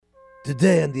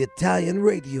Today on the Italian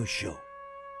Radio Show,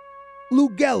 Lou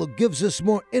Gallo gives us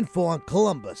more info on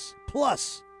Columbus,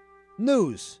 plus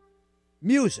news,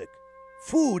 music,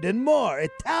 food, and more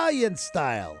Italian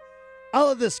style.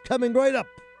 All of this coming right up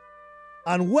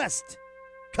on West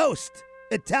Coast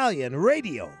Italian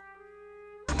Radio.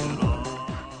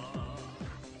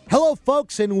 Hello,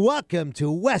 folks, and welcome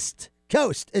to West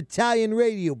Coast Italian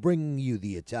Radio, bringing you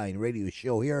the Italian Radio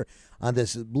Show here on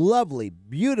this lovely,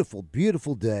 beautiful,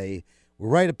 beautiful day. We're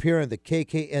right up here in the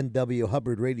KKNW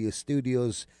Hubbard Radio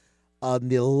Studios on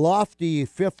the lofty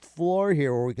fifth floor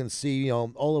here, where we can see,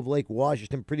 all of Lake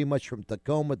Washington, pretty much from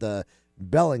Tacoma to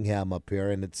Bellingham up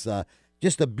here, and it's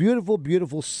just a beautiful,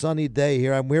 beautiful sunny day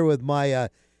here. I'm here with my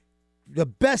the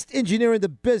best engineer in the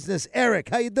business,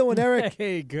 Eric. How you doing, Eric?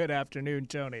 Hey, good afternoon,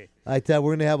 Tony. I tell you,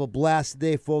 we're going to have a blast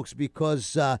today, folks,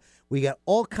 because we got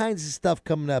all kinds of stuff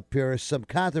coming up here. Some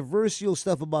controversial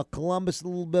stuff about Columbus a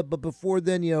little bit, but before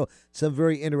then, some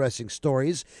very interesting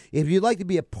stories. If you'd like to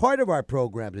be a part of our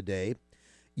program today,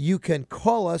 you can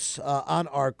call us on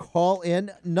our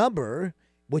call-in number,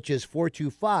 which is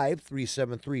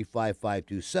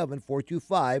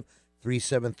 425-373-5527,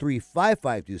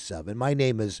 425-373-5527. My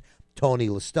name is Tony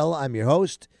LaStella. I'm your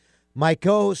host. My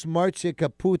co-host, Marcia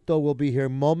Caputo, will be here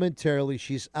momentarily.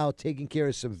 She's out taking care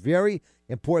of some very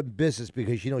important business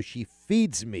because, she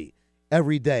feeds me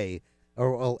every day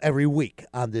or every week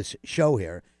on this show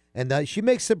here. And she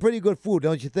makes some pretty good food,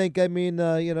 don't you think? I mean,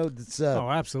 it's... oh,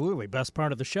 absolutely. Best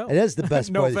part of the show. It is the best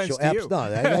no part of the show. offense to you. No,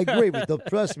 I agree with you.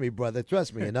 Trust me, brother.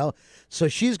 Trust me, So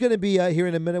she's going to be here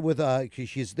in a minute with...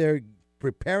 she's there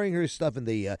preparing her stuff in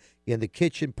the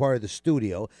kitchen part of the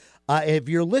studio. If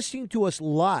you're listening to us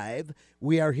live,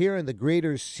 we are here in the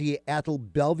greater Seattle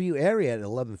Bellevue area at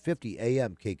 1150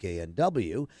 AM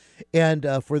KKNW. And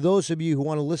for those of you who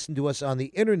want to listen to us on the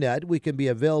internet, we can be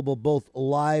available both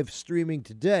live streaming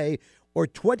today or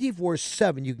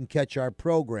 24/7. You can catch our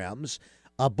programs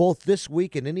both this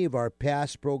week and any of our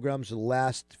past programs in the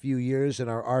last few years in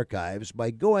our archives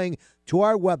by going to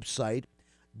our website,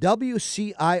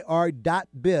 WCIR.biz,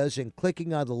 and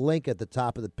clicking on the link at the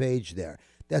top of the page there.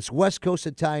 That's West Coast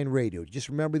Italian Radio. Just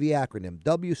remember the acronym,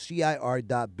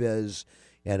 WCIR.biz,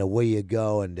 and away you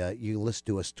go, and you can listen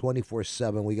to us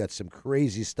 24/7. We got some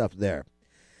crazy stuff there.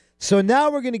 So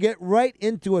now we're going to get right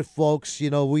into it, folks.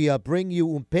 We bring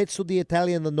you Un Pezzo di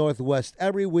Italia in the Northwest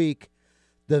every week,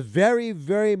 the very,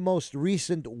 very most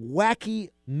recent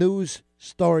wacky news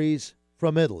stories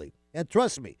from Italy. And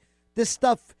trust me, this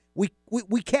stuff...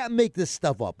 We can't make this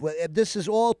stuff up. This is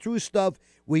all true stuff.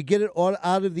 We get it all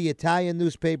out of the Italian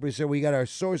newspapers, so we got our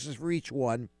sources for each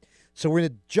one. So we're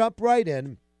going to jump right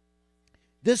in.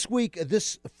 This week,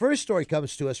 this first story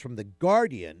comes to us from The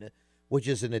Guardian, which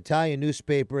is an Italian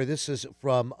newspaper. This is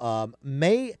from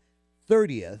May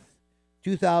 30th,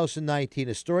 2019.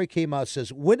 A story came out that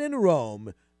says, "When in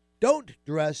Rome, don't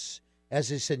dress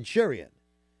as a centurion."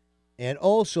 And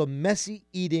also, messy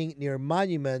eating near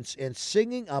monuments and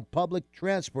singing on public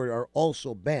transport are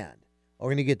also banned. We're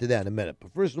going to get to that in a minute.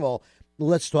 But first of all,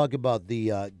 let's talk about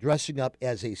the dressing up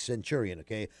as a centurion,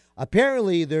 okay?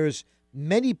 Apparently, there's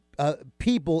many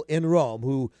people in Rome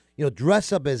who,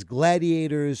 dress up as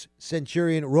gladiators,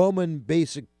 centurion, Roman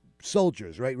basic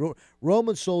soldiers, right?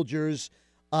 Roman soldiers,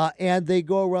 and they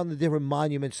go around the different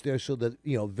monuments there so that,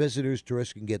 visitors,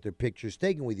 tourists can get their pictures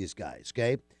taken with these guys,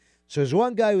 okay? So there's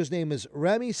one guy whose name is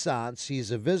Remy Sans.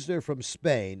 He's a visitor from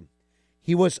Spain.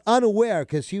 He was unaware,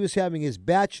 because he was having his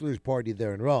bachelor's party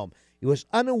there in Rome. He was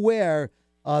unaware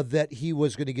that he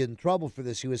was going to get in trouble for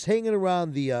this. He was hanging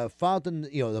around the fountain,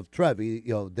 of Trevi,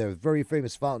 their very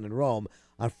famous fountain in Rome,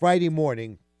 on Friday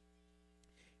morning.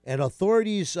 And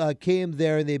authorities came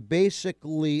there, and they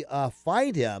basically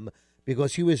fined him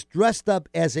because he was dressed up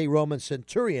as a Roman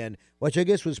centurion, which I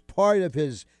guess was part of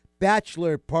his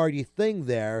bachelor party thing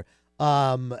there.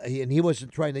 And he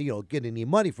wasn't trying to, get any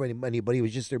money for anybody. He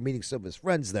was just there meeting some of his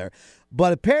friends there.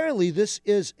 But apparently this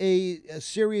is a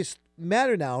serious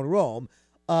matter now in Rome,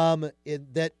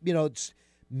 it's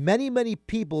many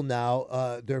people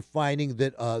now, they're finding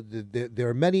that there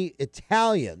are many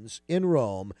Italians in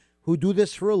Rome who do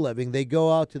this for a living. They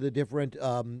go out to the different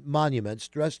monuments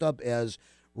dressed up as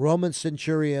Roman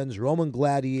centurions, Roman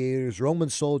gladiators, Roman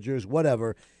soldiers,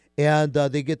 whatever, and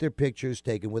they get their pictures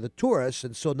taken with the tourists.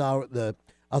 And so now the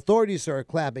authorities are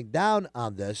clamping down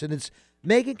on this, and it's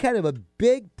making kind of a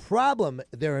big problem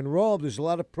there in Rome. There's a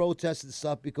lot of protests and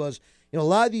stuff because, a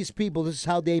lot of these people, this is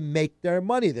how they make their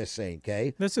money, they're saying,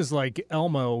 okay? This is like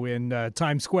Elmo in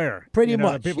Times Square. Pretty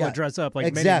much, people yeah. dress up like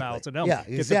exactly. Minnie Mouse and Elmo. Yeah,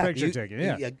 Get exactly. the picture taken,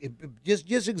 yeah.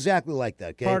 Just exactly like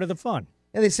that, okay? Part of the fun.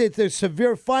 And they say there's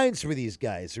severe fines for these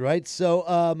guys, right?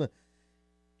 So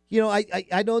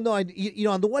I don't know.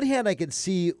 On the one hand, I can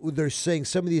see they're saying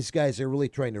some of these guys are really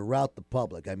trying to rout the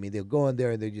public. I mean, they'll go in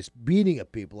there and they're just beating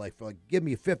at people like give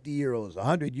me 50 euros,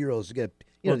 100 euros to get.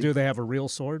 Do they have a real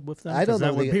sword with them? I don't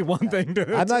know. That would be one thing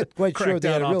to. I'm not quite sure if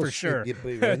they had a real for sure.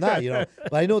 Or not,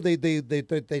 But I know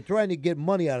they're trying to get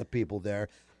money out of people there.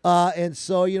 And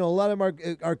so, a lot of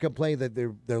them are complaining that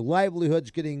their livelihoods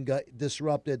getting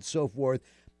disrupted, so forth.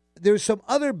 There's some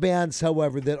other bans,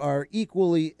 however, that are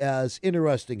equally as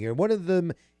interesting here. One of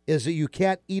them is that you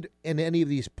can't eat in any of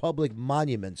these public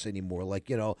monuments anymore,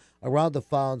 like, around the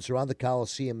fountains, around the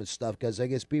Coliseum and stuff, because I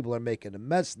guess people are making a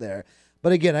mess there.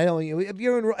 But again, I don't. Have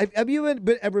you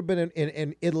ever been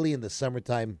in Italy in the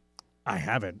summertime? I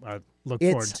haven't. I look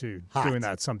forward to doing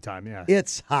that sometime. Yeah,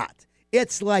 it's hot.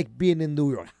 It's like being in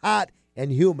New York, hot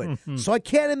and humid. Mm-hmm. So I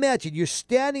can't imagine. You're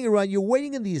standing around, you're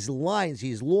waiting in these lines,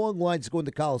 these long lines going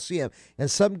to Coliseum, and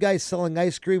some guy's selling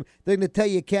ice cream. They're going to tell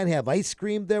you can't have ice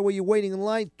cream there while you're waiting in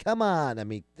line? Come on. I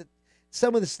mean,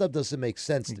 some of this stuff doesn't make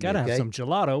sense to me. You got to have some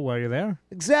gelato while you're there.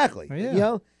 Exactly.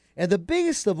 Yeah. And the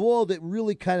biggest of all that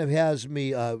really kind of has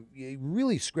me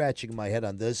really scratching my head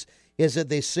on this is that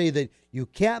they say that you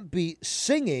can't be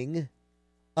singing,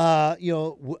 in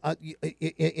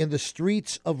the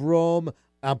streets of Rome,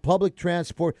 on public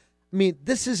transport. I mean,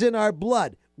 this is in our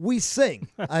blood. We sing.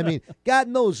 I mean, God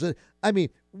knows.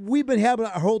 We've been having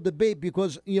our whole debate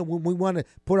because, when we want to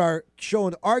put our show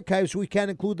in the archives, we can't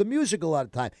include the music a lot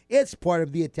of time. It's part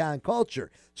of the Italian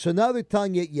culture. So now they're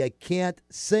telling you can't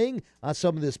sing on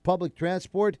some of this public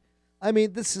transport. I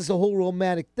mean, this is a whole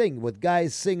romantic thing with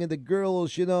guys singing to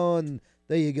girls, and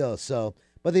there you go. So,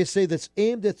 but they say that's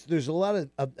aimed at. There's a lot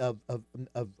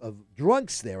of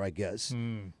drunks there, I guess,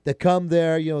 that come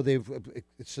there.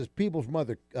 It's just people from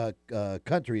other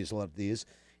countries. A lot of these.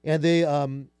 And they,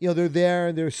 they're there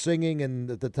and they're singing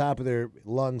and at the top of their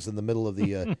lungs in the middle of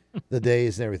the the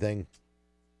days and everything.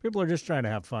 People are just trying to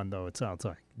have fun, though. It sounds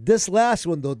like this last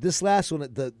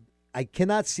one, I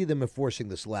cannot see them enforcing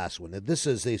this last one. This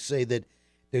is, they say that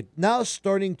they're now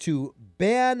starting to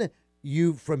ban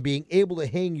you from being able to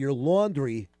hang your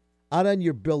laundry out on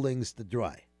your buildings to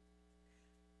dry.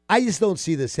 I just don't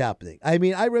see this happening. I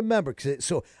mean, I remember,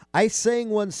 so I sang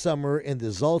one summer in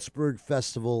the Salzburg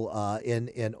Festival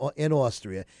in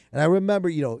Austria, and I remember,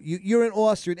 you're in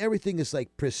Austria and everything is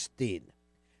like pristine.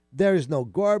 There's no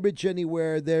garbage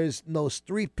anywhere. There's no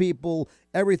street people.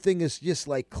 Everything is just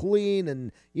like clean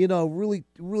and, really,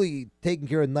 really taken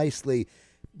care of nicely.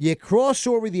 You cross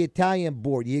over the Italian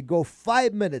border, you go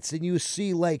 5 minutes and you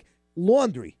see like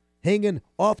laundry hanging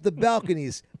off the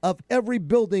balconies of every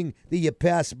building that you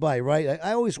pass by, right?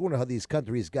 I always wonder how these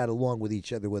countries got along with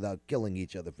each other without killing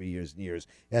each other for years and years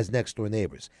as next-door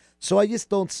neighbors. So I just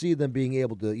don't see them being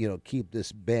able to, keep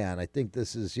this ban. I think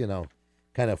this is,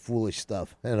 kind of foolish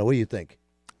stuff. I don't know. What do you think?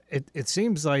 It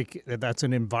seems like that's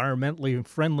an environmentally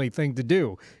friendly thing to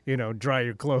do, dry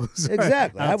your clothes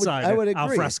exactly. outside I would agree. Al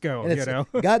fresco,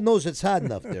 God knows it's hot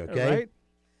enough there, okay? Right?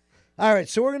 All right,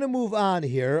 so we're going to move on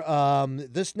here.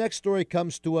 This next story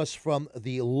comes to us from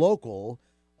the local,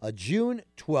 June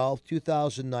 12,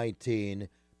 2019.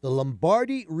 The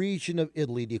Lombardy region of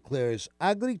Italy declares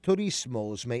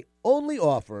agriturismos may only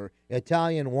offer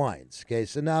Italian wines. Okay,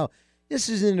 so now this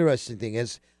is an interesting thing.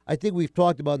 As I think we've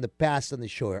talked about in the past on the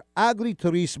show here,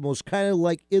 agriturismo is kind of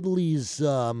like Italy's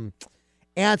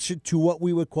answer to what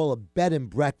we would call a bed and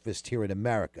breakfast here in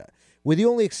America. Where the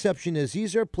only exception is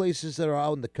these are places that are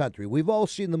out in the country. We've all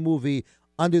seen the movie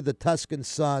Under the Tuscan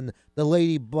Sun. The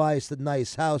lady buys the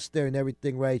nice house there and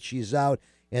everything, right? She's out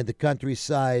in the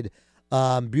countryside.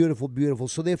 Beautiful, beautiful.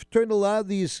 So they've turned a lot of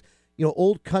these,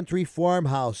 old country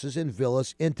farmhouses and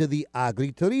villas into the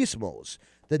agriturismos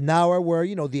that now are where,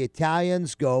 the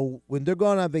Italians go when they're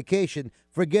going on vacation.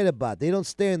 Forget about it. They don't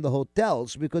stay in the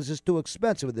hotels because it's too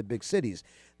expensive in the big cities.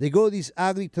 They go to these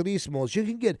agriturismos. You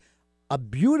can get a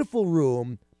beautiful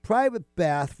room, private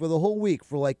bath for the whole week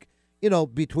for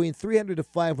between 300 to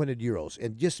 500 euros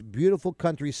and just beautiful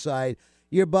countryside.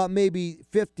 You're about maybe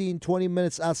 15, 20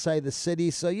 minutes outside the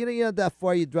city. So, you're not that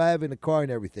far. You drive in a car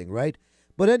and everything, right?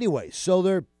 But anyway, so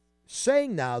they're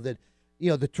saying now that,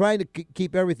 they're trying to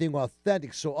keep everything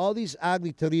authentic. So all these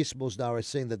agriturismos now are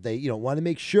saying that they, want to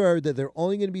make sure that they're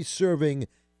only going to be serving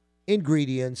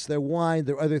ingredients, their wine,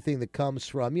 their other thing that comes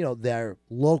from, their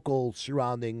local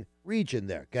surrounding region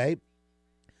there, okay?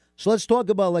 So let's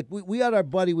talk about, we had our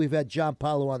buddy, we've had John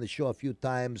Paulo on the show a few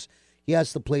times. He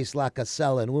has the place La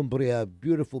Casella in Umbria,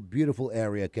 beautiful, beautiful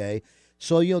area, okay?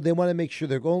 So, they want to make sure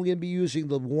they're only going to be using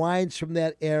the wines from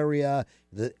that area.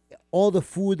 All the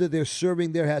food that they're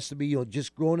serving there has to be,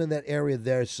 just grown in that area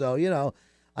there. So,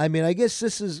 I mean, I guess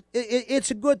this is it's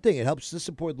a good thing. It helps to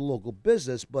support the local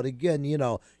business, but again, you're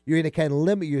going to kind of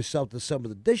limit yourself to some of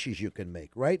the dishes you can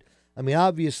make, right? I mean,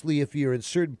 obviously, if you're in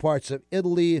certain parts of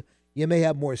Italy, you may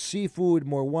have more seafood,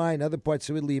 more wine. Other parts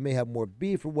of Italy, you may have more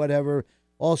beef or whatever.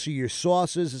 Also, your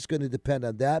sauces, it's going to depend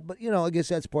on that. But, I guess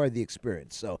that's part of the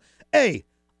experience. So, hey,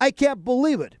 I can't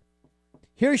believe it.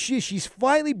 Here she is. She's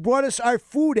finally brought us our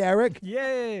food, Eric.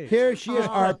 Yay! Here she is,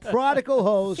 our prodigal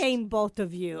host. Shame both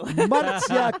of you.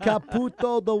 Marzia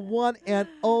Caputo, the one and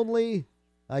only.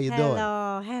 How you doing?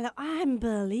 Hello.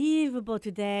 Unbelievable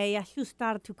today. I should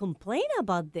start to complain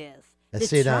about this. Let's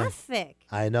the see now. traffic.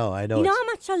 I know. You know how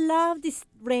much I love this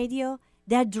radio?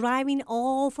 They're driving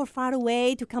all for far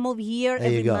away to come over here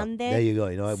every Monday. There you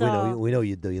go. So, we know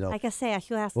you do. Like I say, I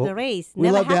should ask the race. We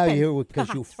Never love to have happened. you here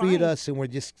because you feed Right. us, and we're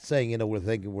just saying, we're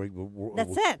thinking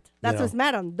That's it. That's what's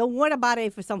matter. Don't worry about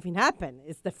it if something happened.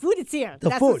 It's the food is here.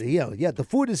 The food, the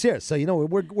food is here. So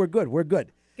we're good. We're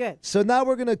good. Good. So now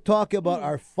we're going to talk about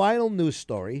our final news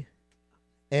story,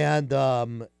 and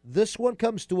this one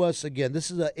comes to us again.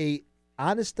 This is a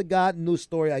honest to God news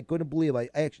story. I couldn't believe I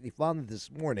actually found it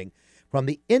this morning from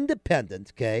the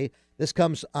Independent. Okay, this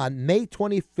comes on May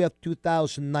 25th,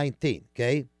 2019.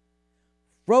 Okay,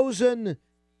 frozen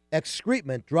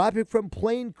excrement dropping from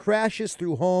plane crashes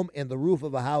through home and the roof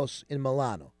of a house in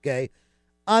Milano. Okay,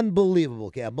 unbelievable.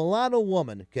 Okay, a Milano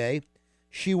woman. Okay,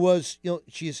 she was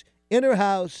she's in her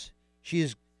house.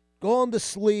 She's going to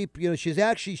sleep. She's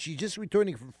just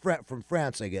returning from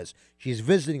France, I guess. She's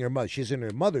visiting her mother. She's in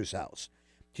her mother's house.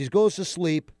 She goes to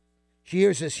sleep. She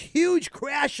hears this huge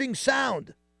crashing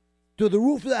sound to the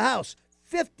roof of the house,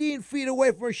 15 feet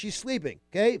away from where she's sleeping,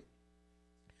 okay?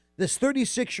 This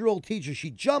 36-year-old teacher, she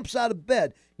jumps out of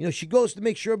bed. She goes to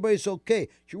make sure everybody's okay.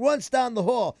 She runs down the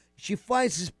hall. She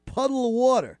finds this puddle of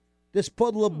water, this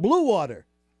puddle of blue water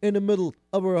in the middle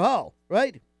of her hall,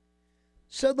 right?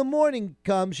 So the morning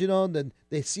comes, and then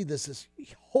they see this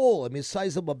hole, the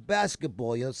size of a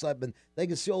basketball, so they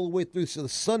can see all the way through, so the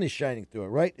sun is shining through it,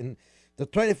 right? And they're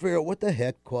trying to figure out what the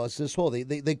heck caused this hole.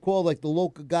 They call, the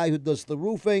local guy who does the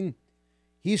roofing.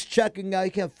 He's checking out. He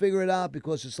can't figure it out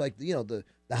because it's the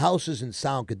house is in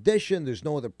sound condition. There's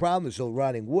no other problem. There's no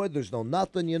rotting wood. There's no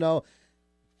nothing,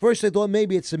 First, they thought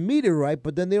maybe it's a meteorite,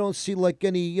 but then they don't see,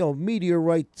 any,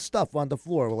 meteorite stuff on the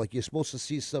floor. Like you're supposed to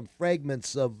see some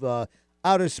fragments of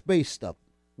outer space stuff,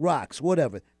 rocks,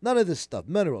 whatever. None of this stuff,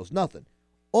 minerals, nothing.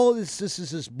 All this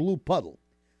is this blue puddle.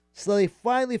 So they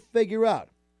finally figure out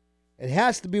it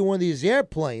has to be one of these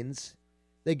airplanes.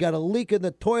 They got a leak in the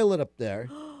toilet up there.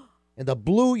 And the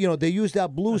blue, they use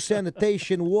that blue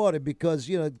sanitation water because,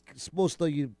 it's supposed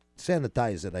to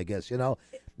sanitize it, I guess,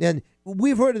 And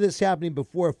we've heard of this happening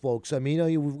before, folks.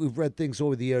 We've read things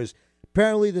over the years.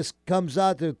 Apparently this comes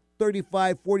out to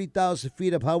 35, 40,000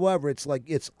 feet up. However, it's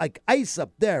like ice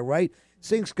up there, right?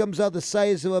 Things comes out the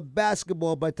size of a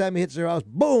basketball. By the time it hits their house,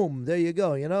 boom, there you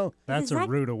go, That's a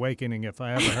rude awakening if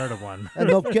I ever heard of one.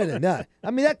 No kidding. Nah.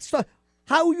 That's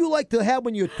how you like to have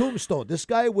on your tombstone. This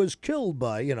guy was killed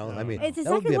by, It's that would exactly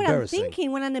be what I'm embarrassing.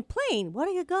 thinking when I'm on a plane. Where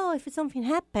do you go if something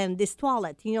happened? This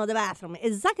toilet, the bathroom.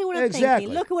 Exactly what I'm Exactly.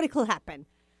 thinking. Look at what it could happen.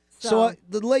 So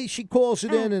the lady, she calls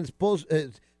it in and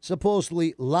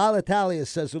supposedly La Italia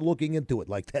says they're looking into it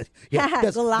like that.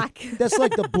 Good luck. That's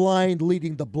like the blind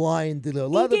leading the blind.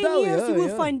 La In 10 Italia, years, you will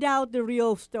yeah. find out the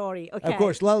real story. Okay. Of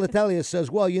course, La Italia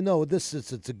says, well,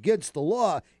 it's against the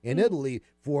law in Italy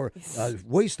for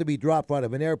waste to be dropped out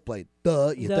of an airplane.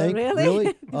 You think?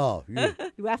 Really? Oh, yeah.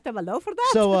 You have to have a law for that?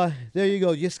 So there you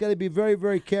go. You just got to be very,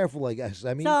 very careful, I guess.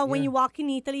 So when you walk in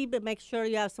Italy, but make sure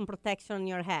you have some protection on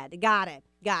your head. Got it.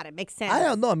 Makes sense. I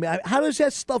don't know. How does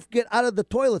that stuff get out of the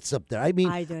toilets up there? I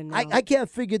don't know. I can't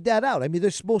figure that out. They're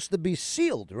supposed to be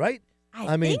sealed, right?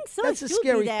 I think so. That's It a should be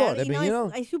scary there.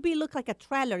 thought. It should be look like a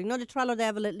trailer. The trailer they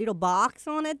have a little box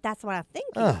on it. That's what I'm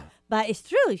thinking. But it's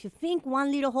true. If you think one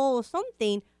little hole or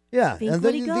something, yeah, think and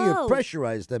where then it you're goes.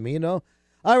 pressurized.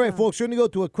 All right, folks, we're going to go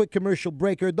to a quick commercial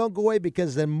break here. Don't go away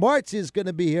because then Martz is going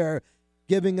to be here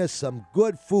giving us some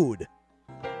good food.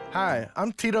 Hi,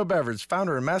 I'm Tito Beveridge,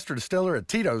 founder and master distiller at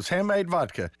Tito's Handmade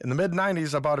Vodka. In the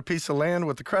mid-'90s, I bought a piece of land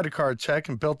with a credit card check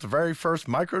and built the very first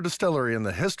micro distillery in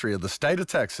the history of the state of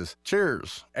Texas.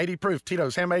 Cheers. 80 proof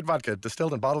Tito's Handmade Vodka,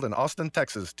 distilled and bottled in Austin,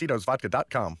 Texas.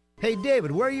 Tito'sVodka.com. Hey, David,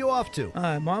 where are you off to?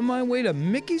 I'm on my way to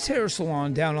Mickey's Hair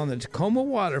Salon down on the Tacoma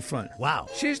waterfront. Wow.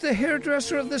 She's the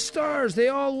hairdresser of the stars. They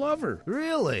all love her.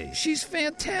 Really? She's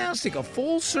fantastic. A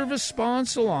full-service spa and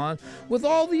salon with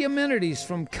all the amenities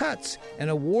from cuts and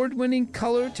award-winning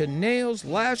color to nails,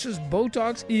 lashes,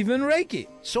 Botox, even Reiki.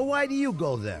 So why do you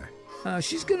go there?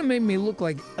 She's going to make me look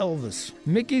like Elvis.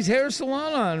 Mickey's Hair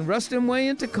Salon on Ruston Way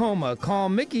in Tacoma. Call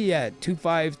Mickey at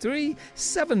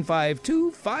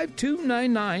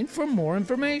 253-752-5299 for more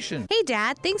information. Hey,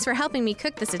 Dad, thanks for helping me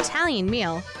cook this Italian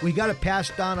meal. We got to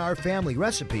pass down our family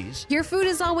recipes. Your food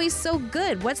is always so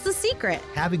good. What's the secret?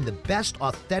 Having the best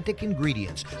authentic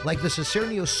ingredients, like the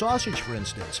Cicernio sausage, for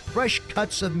instance. Fresh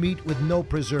cuts of meat with no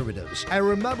preservatives. I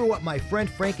remember what my friend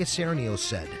Frank Cicernio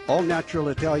said. All natural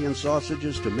Italian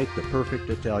sausages to make the perfect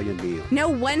Italian meal. No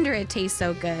wonder it tastes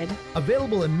so good.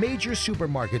 Available in major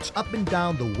supermarkets up and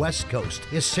down the West Coast.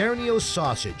 Cicernio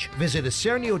sausage. Visit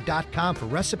Cicernio.com for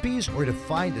recipes or to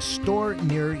find a store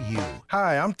near you.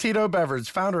 Hi, I'm Tito Beveridge,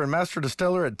 founder and master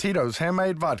distiller at Tito's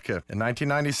Handmade Vodka. In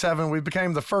 1997, we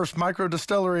became the first micro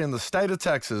distillery in the state of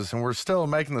Texas, and we're still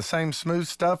making the same smooth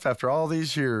stuff after all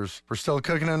these years. We're still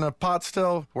cooking in a pot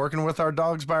still, working with our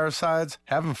dogs by our sides,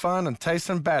 having fun and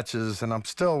tasting batches, and I'm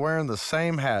still wearing the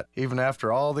same hat, even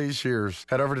after all these years.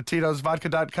 Head over to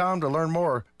Tito'sVodka.com to learn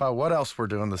more about what else we're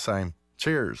doing the same.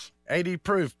 Cheers. 80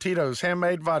 proof Tito's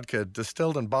Handmade Vodka,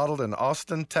 distilled and bottled in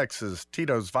Austin, Texas.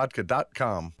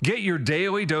 Tito'sVodka.com. Get your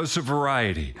daily dose of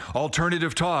variety.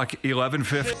 Alternative Talk,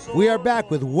 1150. We are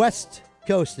back with West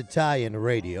Coast Italian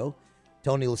Radio.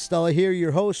 Tony LaStella here,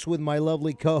 your host, with my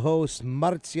lovely co-host,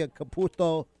 Marzia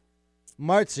Caputo.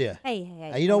 Marzia.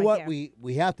 Hey. You know over what here.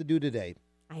 we have to do today?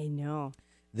 I know.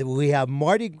 We have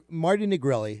Marty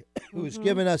Negrelli, who's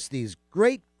given us these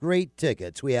great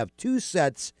tickets. We have 2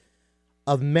 sets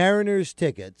of Mariners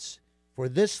tickets for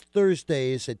this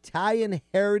Thursday's Italian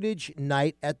Heritage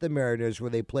Night at the Mariners, where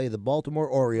they play the Baltimore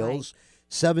Orioles,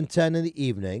 7:10 in the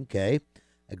evening, okay?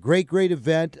 A great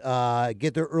event.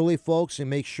 Get there early, folks, and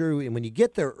make sure when you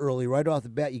get there early, right off the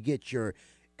bat, you get your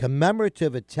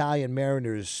commemorative Italian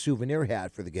Mariners souvenir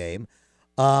hat for the game.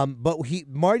 But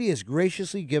Marty has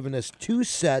graciously given us 2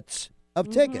 sets of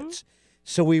tickets.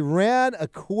 So we ran a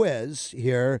quiz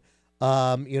here,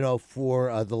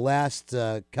 for the last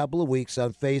couple of weeks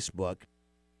on Facebook.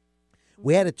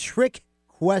 We had a trick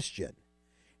question.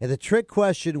 And the trick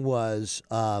question was,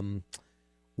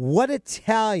 what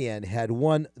Italian had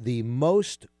won the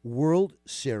most World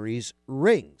Series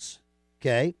rings?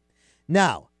 Okay.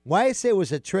 Now, why I say it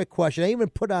was a trick question, I even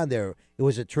put on there it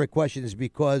was a trick question, is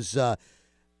because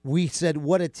we said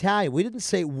what Italian. We didn't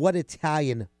say what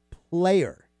Italian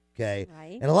player. Okay.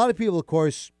 Right. And a lot of people, of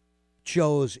course,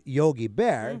 chose Yogi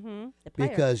Berra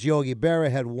because Yogi Berra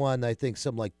had won, I think,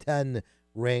 something like 10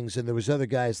 rings, and there was other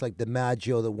guys like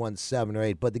DiMaggio that won 7 or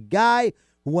 8. But the guy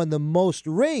who won the most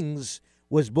rings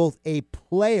was both a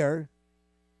player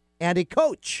and a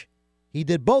coach. He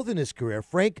did both in his career.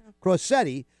 Frank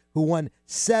Crosetti, who won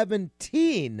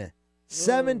 17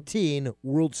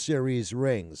 World Series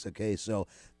rings. Okay, so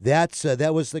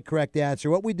that was the correct answer.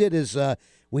 What we did is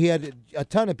we had a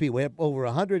ton of people. We had over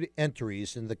 100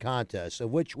 entries in the contest,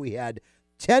 of which we had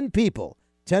 10 people.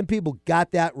 10 people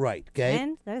got that right, okay?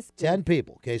 10? That's good. 10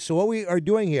 people, okay? So what we are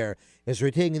doing here is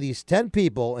we're taking these 10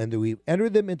 people and we enter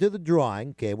them into the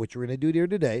drawing, okay, which we're going to do here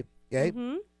today, okay?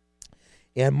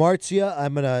 And Marzia,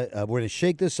 we're gonna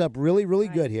shake this up really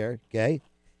good here, okay?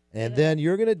 And then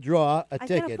you're gonna draw a I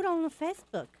ticket. gotta put it on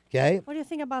Facebook. Okay. What do you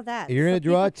think about that? You're gonna So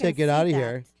draw a people can ticket see out of that.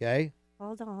 here, okay?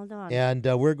 Hold on. And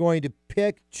we're going to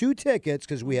pick 2 tickets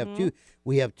because we have two.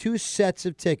 We have 2 sets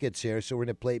of tickets here, so we're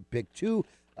gonna pick 2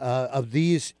 of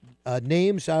these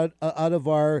names out of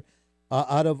our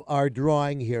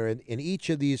drawing here, and each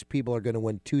of these people are going to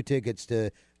win 2 tickets to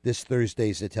this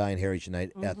Thursday's Italian Heritage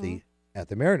Night at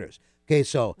the Mariners. Okay,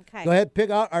 so go ahead, pick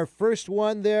out our first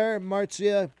one there,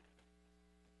 Marzia.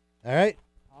 All right.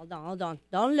 Hold on.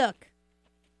 Don't look.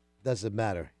 Doesn't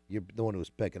matter. You're the one who's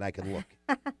picking. I can look.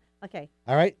 Okay.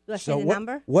 All right. Do I So say the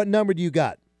number? What number do you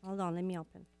got? Hold on. Let me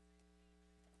open.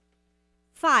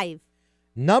 5.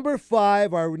 Number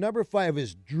 5. Our number 5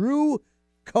 is Drew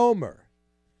Comer.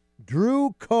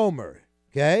 Drew Comer.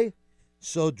 Okay.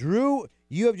 So Drew,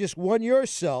 you have just won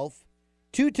yourself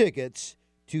 2 tickets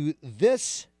to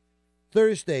this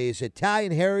Thursday's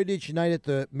Italian Heritage Night at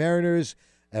the Mariners.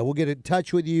 We'll get in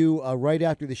touch with you right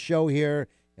after the show here,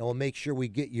 and we'll make sure we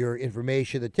get your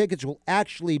information. The tickets will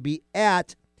actually be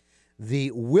at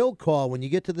the Will Call when you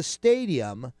get to the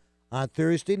stadium on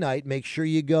Thursday night. Make sure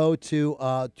you go to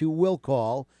Will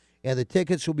Call, and the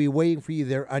tickets will be waiting for you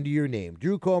there under your name.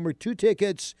 Drew Comer, 2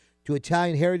 tickets to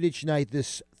Italian Heritage Night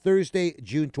this Thursday,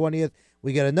 June 20th.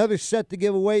 We got another set to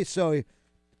give away, so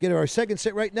get our second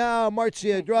set right now.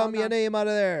 Marzia, draw me a name out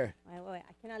of there. Wait.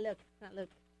 I cannot look.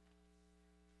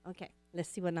 Okay, let's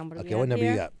see what number we Okay, have what number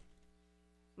here. you got?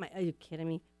 Are you kidding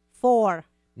me? 4.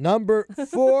 Number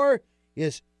 4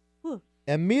 is Who?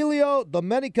 Emilio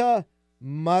Domenica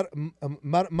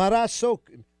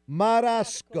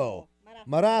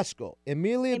Marasco.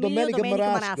 Emilio Domenica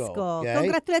Marasco. Okay?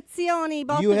 Congratulazioni,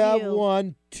 both You of have you.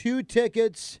 won 2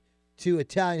 tickets to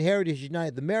Italian Heritage Night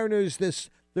at the Mariners this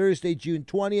Thursday, June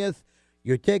 20th.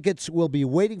 Your tickets will be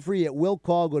waiting for you at Will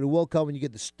Call. Go to Will Call when you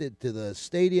get to the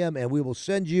stadium, and we will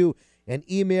send you an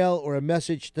email or a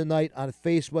message tonight on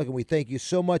Facebook. And we thank you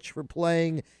so much for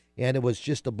playing. And it was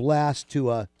just a blast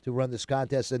to run this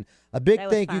contest. And a big That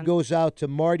was thank you fun. goes out to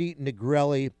Marty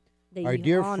Negrelli, The our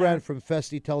dear honor. friend from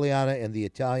Festa Italiana and the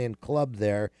Italian club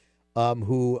there,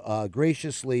 who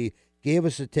graciously gave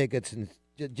us the tickets and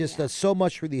just does so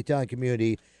much for the Italian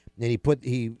community. And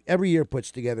he every year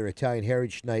puts together Italian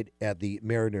Heritage Night at the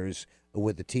Mariners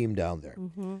with the team down there.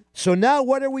 Mm-hmm. So now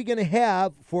what are we going to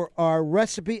have for our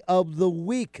recipe of the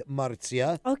week,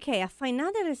 Marzia? Okay, I find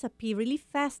another recipe really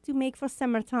fast to make for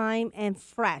summertime and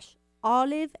fresh.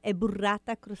 Olive e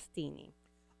burrata crostini.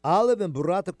 Olive and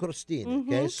burrata crostini.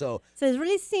 Okay, Mhm. so So it's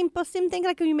really simple. Same thing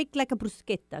like when you make like a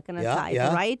bruschetta kind of type,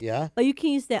 right? yeah. But you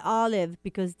can use the olive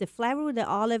because the flavor with the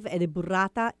olive and the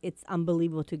burrata, it's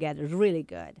unbelievable together. It's really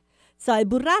good. So a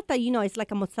burrata, it's like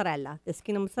a mozzarella, the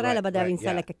skin of mozzarella, Right, but they're right, inside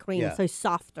yeah, like a cream, yeah. so it's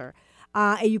softer.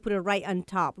 And you put it right on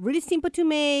top. Really simple to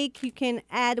make. You can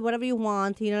add whatever you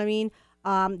want, you know what I mean?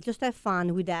 Just have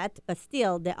fun with that. But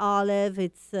still, the olive,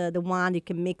 it's the one you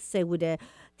can mix it with a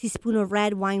teaspoon of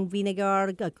red wine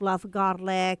vinegar, a clove of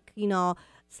garlic,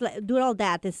 do all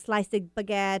that. And slice the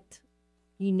baguette.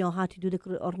 You know how to do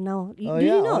or no? Do you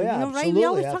know? You know, right? We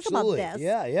always talk about this.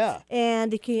 Yeah.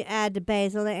 And you can add the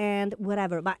basil and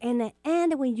whatever. But in the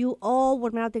end, when you all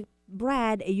warm out the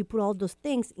bread and you put all those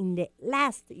things in the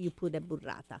last, you put the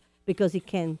burrata because it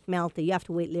can melt it. You have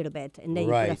to wait a little bit, and then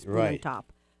you put a spoon on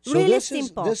top. So really this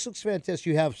simple. this looks fantastic.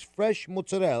 You have fresh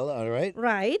mozzarella, all right?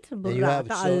 Right, And burrata. you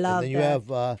have, I love and then that. you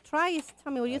have Try it.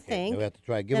 Tell me what you think. We have to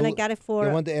try. Give Then a I li- got it for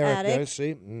give one to Eric there. Eric.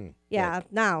 See? Yeah.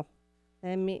 Now,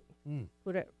 let me Mm.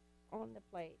 put it on the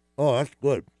plate. Oh, that's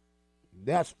good.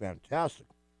 That's fantastic.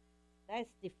 That's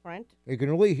different. You can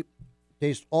really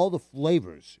taste all the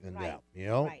flavors in Right. that, you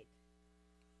know? Right.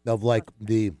 Of like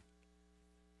the.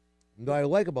 What I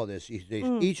like about this is there's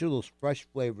Mm. each of those fresh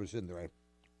flavors in there.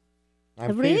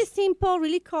 I'm Really taste- simple,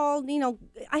 really cold.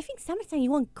 I think summertime you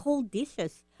want cold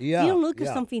dishes. Yeah, You don't look yeah.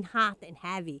 for something hot and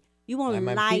heavy. You want I'm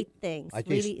light ta- things. I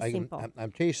taste, really simple.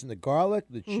 I'm tasting the garlic,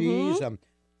 the cheese.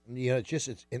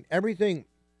 And everything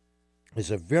is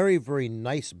a very, very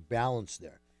nice balance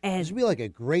there. And This would be like a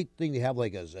great thing to have,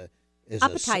 like as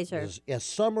Appetizer. as a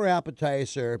summer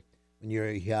appetizer when you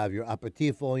have your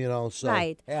aperitivo. So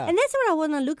right. yeah. And that's what I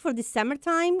want to look for this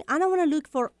summertime. I don't want to look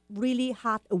for really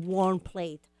hot, warm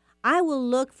plate. I will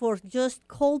look for just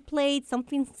cold plate,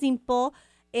 something simple,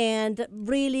 and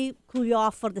really cool you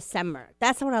off for the summer.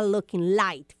 That's what I look in,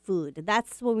 light food.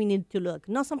 That's what we need to look.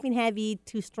 Not something heavy,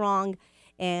 too strong.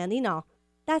 And,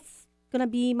 that's going to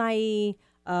be my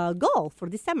goal for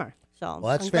this summer. So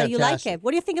Well, that's I'm glad you like fantastic. it.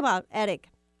 What do you think about Eric?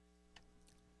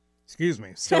 Excuse me.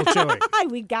 Still chilly.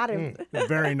 We got him.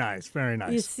 Very nice. Very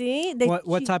nice. You see?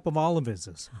 What type of olive is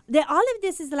this? The olive,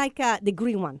 this is like the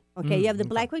green one. Okay, you have the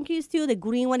black one used to. The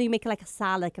green one, you make like a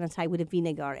salad kind of type with the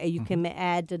vinegar. And you can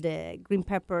add the green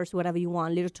peppers, whatever you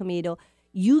want, little tomato.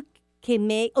 You can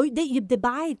make, they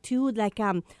buy too, like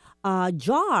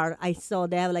jar. I saw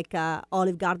they have like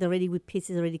Olive Garden ready with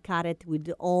pieces already cut it with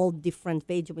all different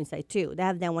vegetables inside too. They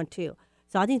have that one too.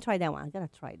 So I didn't try that one. I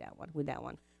got to try that one with that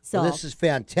one. So Well, this is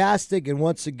fantastic, and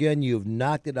once again, you've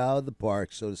knocked it out of the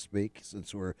park, so to speak,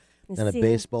 since we're in a see?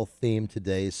 baseball theme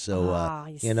today. So,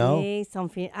 you see,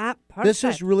 something perfect. this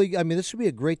is really, this would be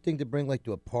a great thing to bring like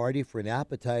to a party for an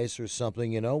appetizer or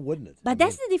something, wouldn't it? But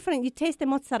that's the difference. You taste the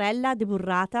mozzarella, the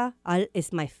burrata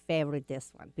is my favorite,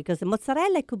 this one. Because the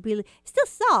mozzarella could be still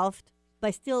soft,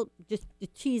 but still just the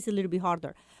cheese a little bit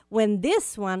harder. When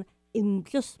this one, it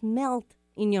just melt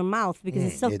in your mouth because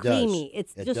it's so it does. creamy.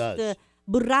 It's It just does. the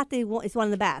burrata is one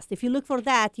of the best. If you look for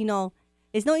that,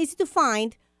 it's not easy to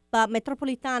find, but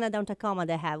Metropolitana down Tacoma,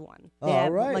 they have one. They All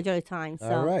have right. majority of the time. So.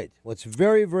 All right. Well, it's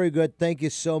very, very good. Thank you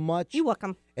so much. You're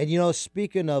welcome. And,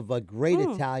 speaking of great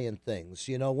Italian things,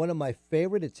 one of my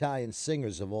favorite Italian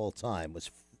singers of all time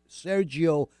was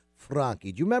Sergio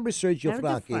Franchi. Do you remember Sergio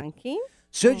Franchi?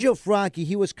 Sergio Franchi,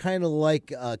 he was kind of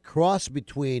like a cross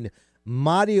between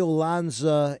Mario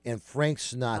Lanza and Frank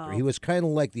Sinatra. He was kind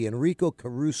of like the Enrico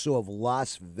Caruso of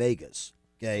Las Vegas.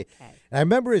 Okay. And I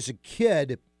remember as a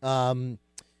kid,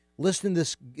 listening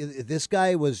to this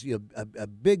guy was a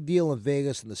big deal in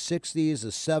Vegas in the 60s, the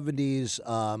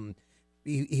 70s.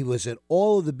 He was at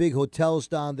all of the big hotels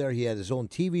down there. He had his own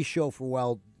TV show for a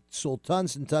while, sold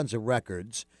tons and tons of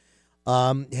records.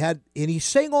 and he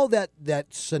sang all that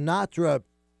Sinatra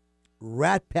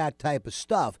Rat Pack type of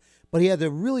stuff, but he had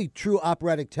the really true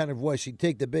operatic tenor voice. He'd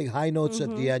take the big high notes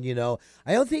at the end,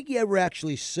 I don't think he ever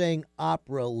actually sang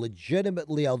opera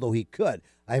legitimately, although he could.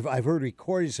 I've heard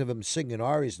recordings of him singing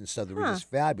arias and stuff that were just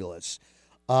fabulous.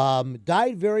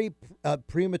 Died very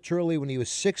prematurely when he was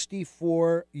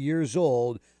 64 years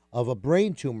old of a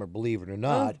brain tumor, believe it or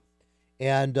not.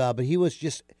 And but he was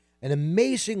just an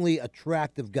amazingly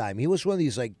attractive guy. I mean, he was one of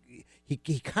these, like,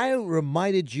 he kind of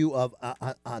reminded you of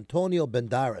Antonio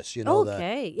Banderas,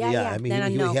 Okay, yeah. I mean,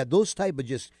 Then he had those type of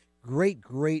just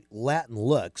great Latin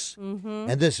looks.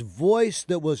 And this voice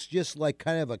that was just like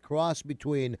kind of a cross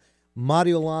between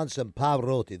Mario Lanza and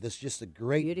Pavarotti. This is just a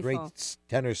great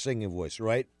tenor singing voice,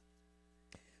 right?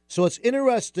 So it's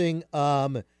interesting.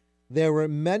 There were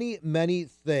many, many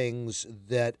things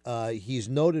that he's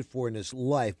noted for in his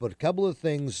life, but a couple of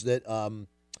things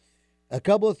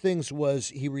was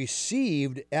he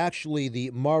received actually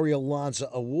the Mario Lanza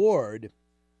Award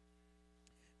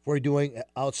for doing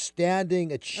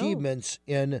outstanding achievements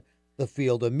in the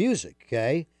field of music.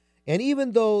 Okay, and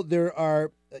even though there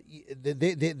are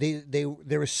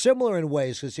they were similar in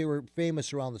ways because they were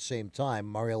famous around the same time,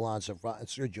 Mario Lanza and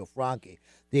Sergio Franchi.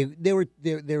 They were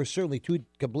certainly two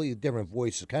completely different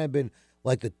voices. Kind of been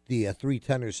like the three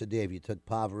tenors today. If you took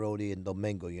Pavarotti and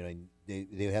Domingo,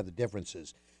 they have the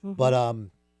differences. But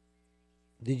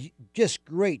just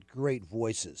great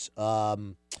voices.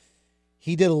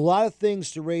 He did a lot of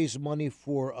things to raise money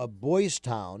for Boys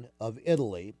Town of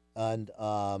Italy, and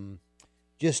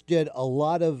just did a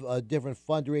lot of different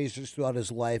fundraisers throughout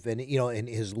his life. And in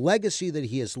his legacy that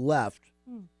he has left,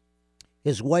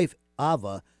 his wife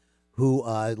Ava,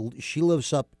 who she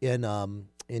lives up in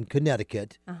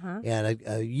Connecticut, and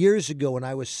years ago when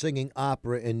I was singing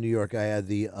opera in New York, I had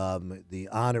the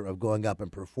honor of going up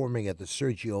and performing at the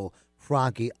Sergio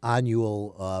Franchi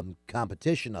annual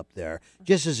competition up there,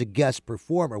 just as a guest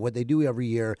performer. What they do every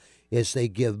year is they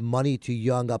give money to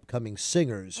young upcoming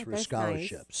singers for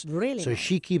scholarships. Nice. Really? So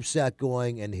she keeps that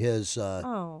going in his,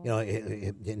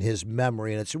 in his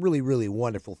memory, and it's a really, really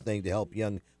wonderful thing to help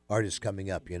young artists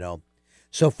coming up.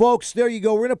 So, folks, there you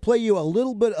go. We're going to play you a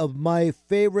little bit of my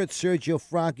favorite Sergio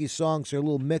Franchi songs. They're a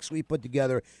little mix we put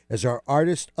together as our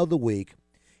Artist of the Week.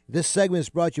 This segment is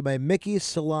brought to you by Mickey's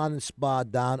Salon and Spa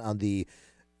down on the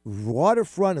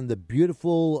waterfront in the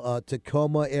beautiful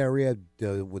Tacoma area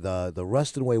with the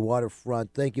Ruston Way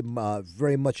waterfront. Thank you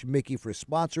very much, Mickey, for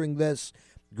sponsoring this.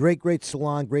 Great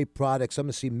salon, great products. I'm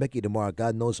going to see Mickey tomorrow.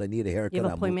 God knows I need a haircut. You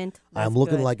have an appointment? I'm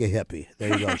looking like a hippie.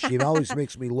 There you go. She always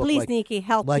makes me look Please, Nikki,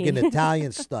 help like me. an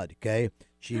Italian stud, okay?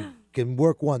 She can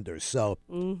work wonders. So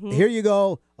here you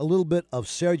go, a little bit of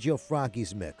Sergio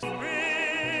Franchi's mix.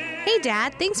 Hey,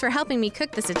 Dad, thanks for helping me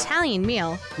cook this Italian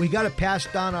meal. We got to pass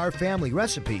down our family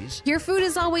recipes. Your food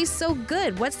is always so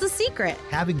good. What's the secret?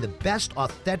 Having the best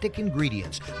authentic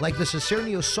ingredients, like the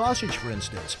Cicernio sausage, for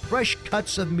instance. Fresh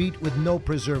cuts of meat with no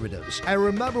preservatives. I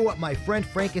remember what my friend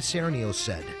Frank Cicernio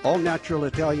said. All natural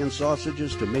Italian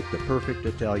sausages to make the perfect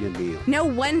Italian meal. No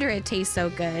wonder it tastes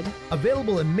so good.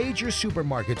 Available in major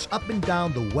supermarkets up and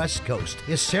down the West Coast.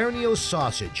 Cicernio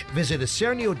sausage. Visit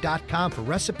Cicernio.com for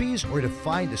recipes or to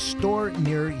find a store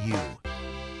near you.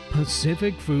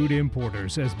 Pacific Food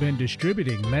Importers has been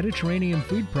distributing Mediterranean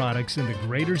food products in the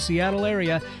greater Seattle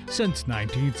area since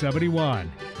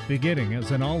 1971. Beginning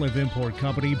as an olive import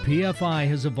company, PFI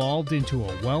has evolved into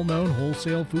a well-known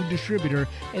wholesale food distributor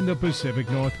in the Pacific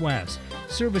Northwest,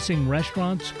 servicing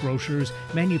restaurants, grocers,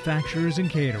 manufacturers, and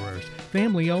caterers.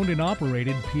 Family-owned and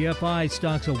operated, PFI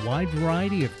stocks a wide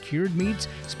variety of cured meats,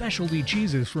 specialty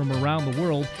cheeses from around the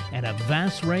world, and a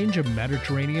vast range of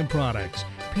Mediterranean products.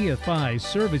 PFI's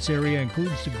service area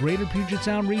includes the greater Puget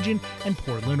Sound region and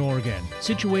Portland, Oregon.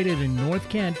 Situated in North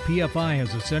Kent, PFI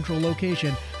has a central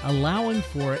location allowing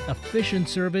for efficient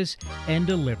service and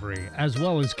delivery, as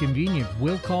well as convenient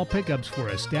will-call pickups for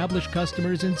established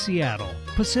customers in Seattle.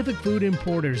 Pacific Food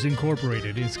Importers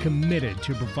Incorporated is committed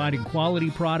to providing quality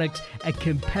products at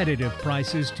competitive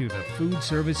prices to the food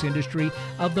service industry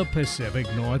of the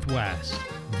Pacific Northwest.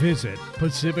 Visit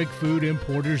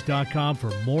PacificFoodImporters.com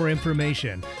for more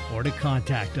information or to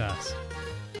contact us.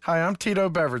 Hi, I'm Tito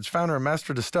Beverage, founder and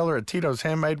master distiller at Tito's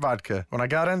Handmade Vodka. When I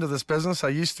got into this business, I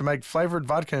used to make flavored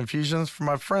vodka infusions for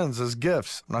my friends as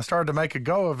gifts. When I started to make a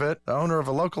go of it, the owner of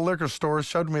a local liquor store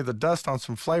showed me the dust on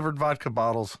some flavored vodka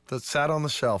bottles that sat on the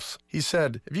shelves. He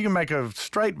said, if you can make a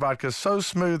straight vodka so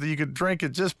smooth that you could drink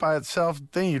it just by itself,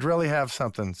 then you'd really have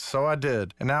something. So I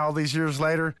did. And now all these years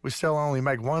later, we still only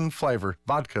make one flavor,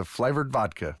 vodka flavored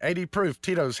vodka. 80 proof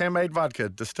Tito's Handmade Vodka,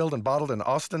 distilled and bottled in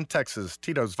Austin, Texas.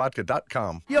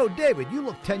 Tito'sVodka.com. Yo, Yo, David, you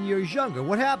look 10 years younger.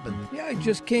 What happened? Yeah, I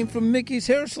just came from Mickey's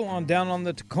Hair Salon down on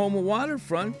the Tacoma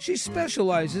waterfront. She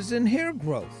specializes in hair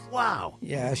growth. Wow.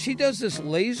 Yeah, she does this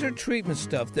laser treatment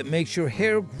stuff that makes your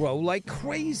hair grow like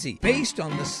crazy, based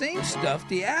on the same stuff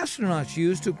the astronauts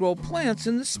use to grow plants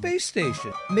in the space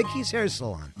station. Mickey's Hair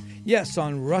Salon. Yes,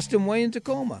 on Ruston Way in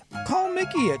Tacoma. Call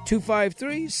Mickey at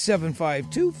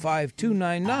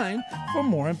 253-752-5299 for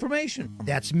more information.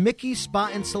 That's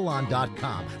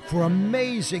MickeySpaAndSalon.com for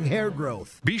amazing hair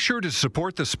growth. Be sure to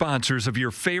support the sponsors of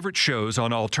your favorite shows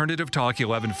on Alternative Talk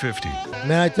 1150.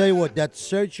 Man, I tell you what, that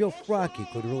Sergio Franchi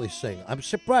could really sing. I'm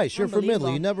surprised. You're from Italy.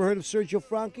 Unbelievable. You never heard of Sergio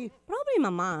Franchi? Probably my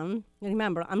mom.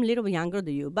 Remember, I'm a little bit younger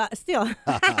than you, but still,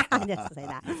 just say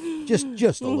that.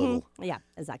 Just a little. Yeah,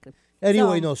 exactly.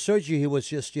 Anyway, So- no, Sergio, he was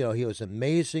just, he was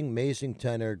amazing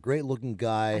tenor, great looking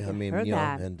guy. I mean, heard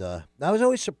that. and I was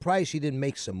always surprised he didn't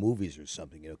make some movies or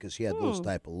something, because he had those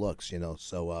type of looks,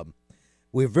 So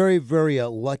we're very, very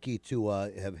lucky to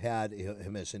have had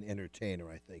him as an entertainer,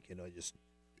 I think, just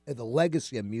the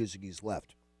legacy of music he's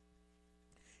left.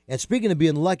 And speaking of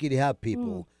being lucky to have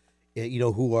people,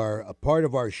 who are a part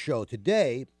of our show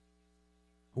today,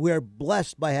 we are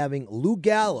blessed by having Lou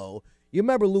Gallo. You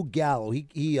remember Lou Gallo?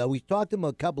 We talked to him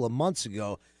a couple of months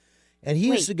ago, and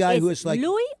he's the guy who is like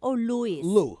Louis or Louis?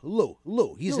 Lou.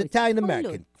 He's Louis. Italian Call him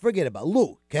American. Lou. Forget about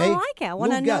Lou. Okay. I like it. I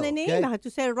want to Lou know Gallo, the name. okay? I have to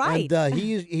say it right. And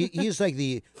he's like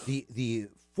the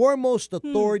foremost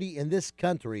authority in this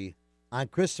country on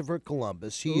Christopher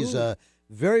Columbus. He's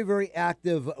very, very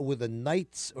active with the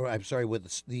Knights,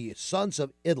 with the Sons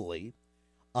of Italy,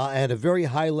 and a very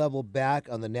high level back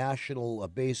on the national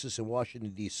basis in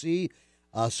Washington, D.C.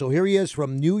 So here he is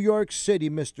from New York City,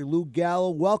 Mr. Lou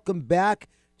Gallo. Welcome back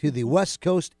to the West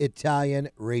Coast Italian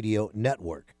Radio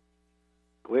Network.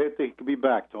 Glad to be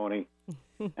back, Tony.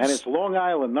 And it's Long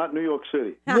Island, not New York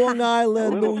City. Long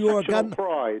Island, A little New York. sectional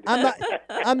pride.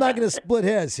 I'm not going to split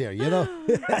hairs here,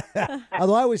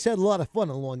 Although I always had a lot of fun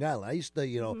on Long Island. I used to,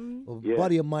 a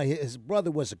buddy of mine, his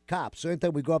brother was a cop. So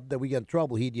anytime we go up there, we get in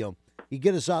trouble. He'd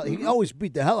get us out. He always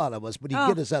beat the hell out of us, but he'd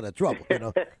get us out of trouble,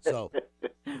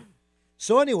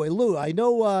 So anyway, Lou, I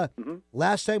know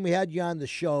last time we had you on the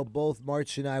show, both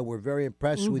March and I were very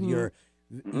impressed with your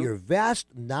vast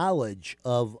knowledge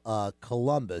of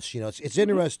Columbus. It's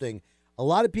interesting. A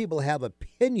lot of people have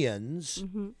opinions,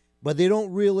 but they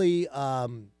don't really.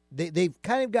 They've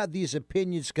kind of got these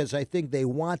opinions because I think they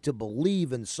want to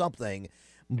believe in something,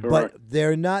 but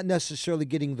they're not necessarily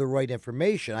getting the right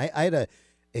information. I had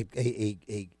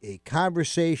a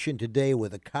conversation today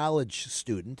with a college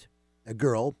student, a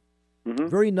girl.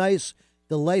 Very nice,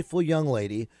 delightful young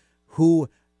lady who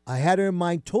I had her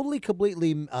mind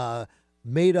completely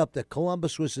made up that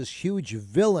Columbus was this huge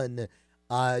villain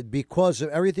because of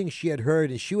everything she had heard.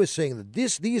 And she was saying that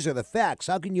these are the facts.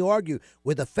 How can you argue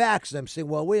with the facts? And I'm saying,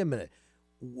 well, wait a minute.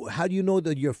 How do you know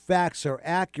that your facts are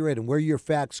accurate and where your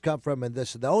facts come from and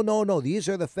this and that? Oh, no, these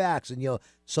are the facts. And,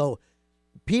 so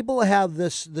people have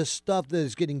this stuff that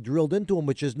is getting drilled into them,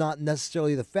 which is not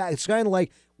necessarily the fact. It's kind of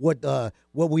like what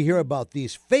we hear about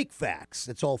these fake facts.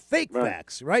 It's all fake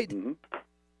facts, right? Mm-hmm.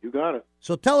 You got it.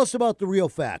 So tell us about the real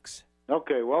facts.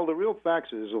 Okay, well, the real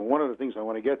facts is one of the things I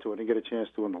want to get to, and I didn't get a chance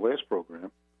to in the last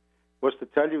program, was to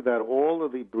tell you that all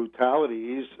of the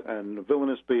brutalities and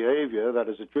villainous behavior that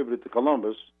is attributed to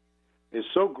Columbus is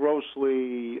so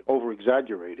grossly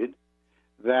over-exaggerated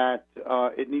that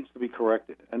it needs to be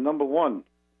corrected. And number one,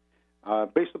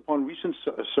 based upon recent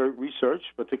research,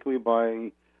 particularly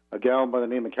by a gal by the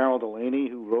name of Carol Delaney,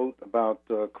 who wrote about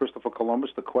Christopher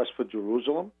Columbus, The Quest for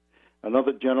Jerusalem,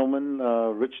 another gentleman,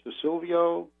 Rich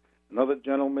DeSilvio, another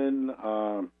gentleman,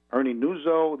 Ernie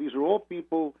Nuzzo. These are all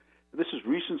people, this is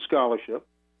recent scholarship,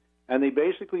 and they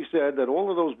basically said that all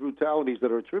of those brutalities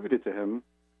that are attributed to him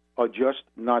are just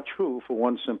not true for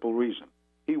one simple reason.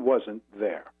 He wasn't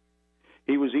there.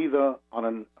 He was either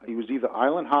island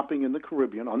hopping in the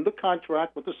Caribbean under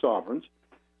contract with the sovereigns,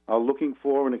 looking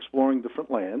for and exploring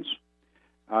different lands.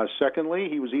 Secondly,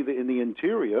 he was either in the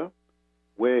interior,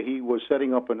 where he was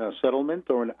setting up a settlement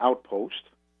or an outpost,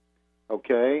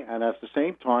 okay, and at the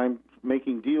same time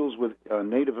making deals with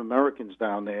Native Americans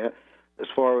down there as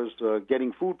far as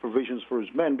getting food provisions for his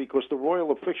men, because the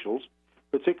royal officials,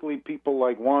 particularly people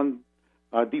like Juan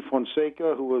de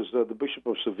Fonseca, who was the Bishop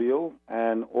of Seville,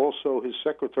 and also his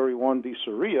secretary, Juan de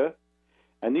Soria,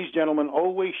 and these gentlemen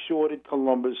always shorted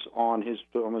Columbus on his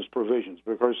provisions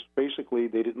because basically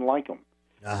they didn't like him.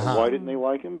 And why didn't they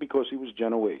like him? Because he was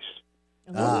Genoese.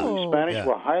 The Spanish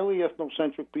were highly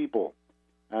ethnocentric people,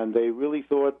 and they really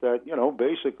thought that,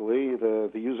 basically, to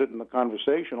use it in the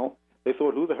conversational, they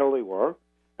thought who the hell they were,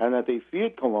 and that they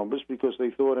feared Columbus because they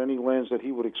thought any lands that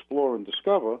he would explore and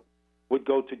discover would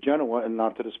go to Genoa and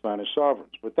not to the Spanish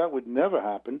sovereigns. But that would never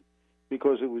happen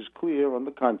because it was clear on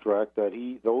the contract that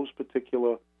those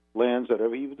particular lands that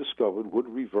ever he discovered would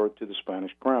revert to the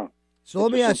Spanish crown. So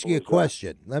let me ask you a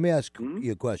question. Let me ask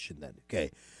you a question then.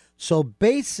 Okay. So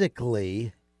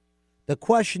basically, the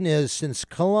question is, since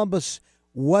Columbus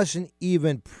wasn't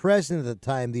even present at the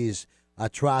time these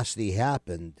atrocities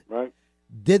happened, right?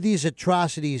 Did these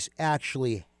atrocities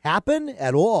actually happen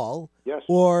at all? Yes.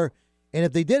 And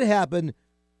if they did happen,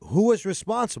 who was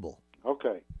responsible?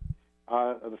 Okay.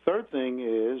 The third thing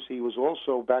is he was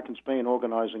also back in Spain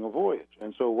organizing a voyage.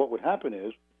 And so what would happen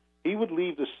is he would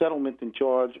leave the settlement in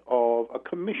charge of a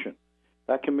commission.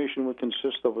 That commission would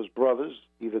consist of his brothers,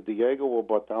 either Diego or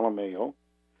Bartolomeo,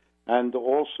 and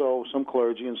also some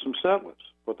clergy and some settlers.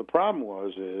 But the problem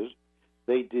is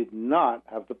they did not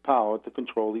have the power to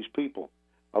control these people.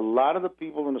 A lot of the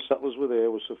people and the settlers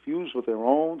were suffused with their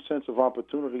own sense of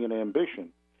opportunity and ambition,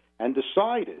 and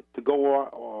decided to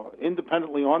go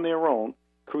independently on their own,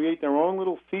 create their own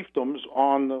little fiefdoms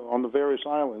on the various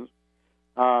islands,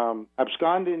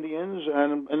 abscond Indians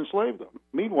and enslave them.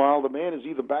 Meanwhile, the man is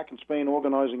either back in Spain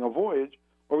organizing a voyage,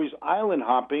 or he's island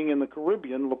hopping in the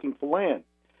Caribbean looking for land.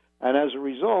 And as a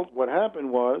result, what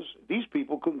happened was these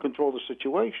people couldn't control the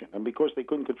situation. And because they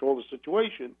couldn't control the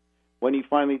situation, when he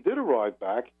finally did arrive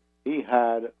back, he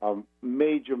had a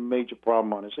major, major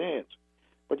problem on his hands.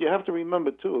 But you have to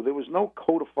remember, too, there was no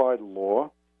codified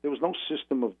law. There was no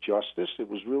system of justice. It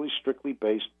was really strictly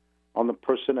based on the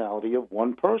personality of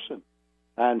one person.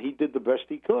 And he did the best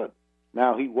he could.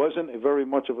 Now, he wasn't very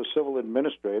much of a civil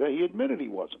administrator. He admitted he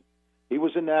wasn't. He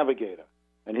was a navigator.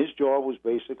 And his job was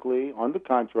basically, on the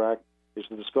contract, is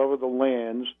to discover the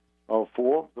lands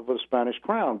for the Spanish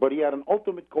crown. But he had an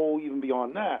ultimate goal even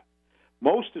beyond that.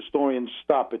 Most historians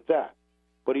stop at that.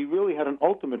 But he really had an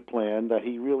ultimate plan that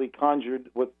he really conjured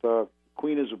with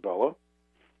Queen Isabella.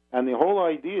 And the whole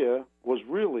idea was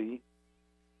really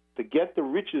to get the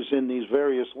riches in these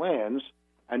various lands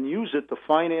and use it to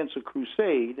finance a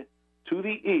crusade to the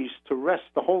east to wrest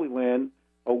the Holy Land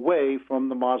away from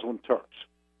the Muslim Turks.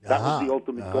 That was the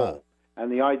ultimate goal.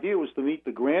 And the idea was to meet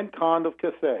the Grand Khan of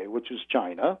Cathay, which is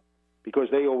China, because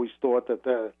they always thought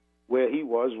that where he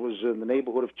was in the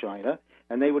neighborhood of China,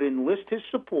 and they would enlist his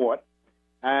support,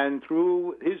 and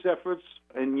through his efforts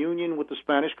in union with the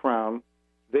Spanish crown,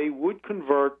 they would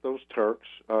convert those Turks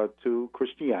to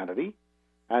Christianity,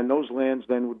 and those lands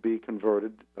then would be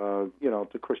converted,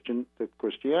 to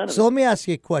Christianity. So let me ask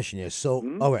you a question here. So,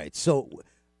 all right, so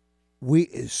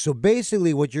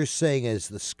basically what you're saying is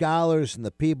the scholars and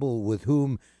the people with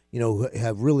whom,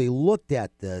 have really looked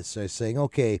at this are saying,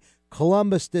 okay,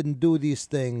 Columbus didn't do these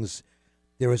things.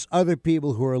 There was other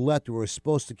people who were left who were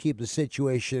supposed to keep the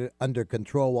situation under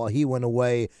control while he went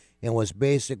away and was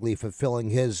basically fulfilling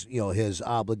his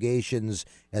obligations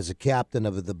as a captain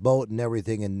of the boat and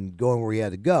everything and going where he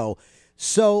had to go.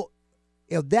 So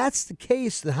if that's the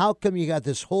case, then how come you got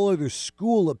this whole other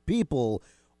school of people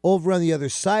over on the other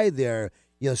side there,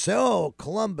 say, oh,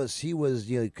 Columbus, he was,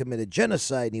 he committed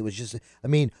genocide, and he was just,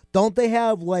 don't they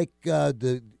have,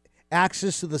 the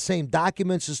access to the same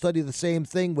documents and study the same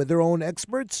thing with their own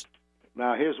experts?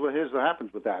 Now, here's what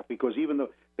happens with that, because even though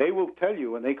they will tell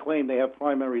you and they claim they have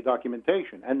primary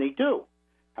documentation, and they do.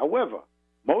 However,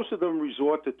 most of them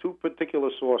resort to two particular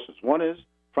sources. One is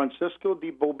Francisco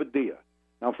de Bobadilla.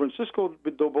 Now, Francisco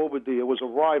de Bobadilla was a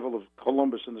rival of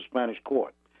Columbus in the Spanish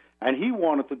court, and he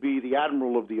wanted to be the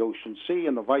admiral of the Ocean Sea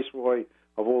and the viceroy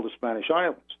of all the Spanish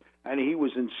islands. And he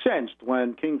was incensed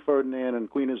when King Ferdinand and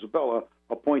Queen Isabella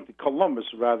appointed Columbus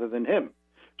rather than him.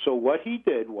 So what he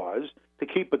did was to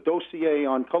keep a dossier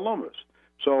on Columbus.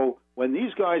 So when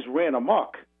these guys ran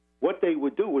amok, what they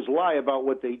would do was lie about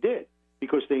what they did,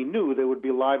 because they knew they would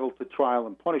be liable to trial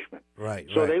and punishment. Right.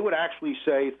 So they would actually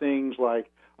say things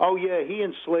like, oh, yeah, he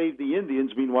enslaved the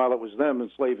Indians. Meanwhile, it was them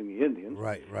enslaving the Indians.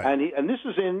 Right. And this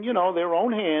is in, their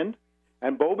own hand.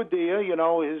 And Bobadilla,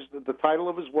 the title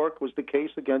of his work was The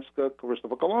Case Against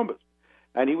Christopher Columbus.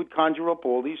 And he would conjure up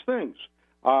all these things.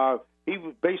 He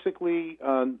basically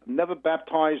never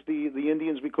baptized the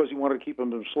Indians because he wanted to keep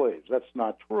them as slaves. That's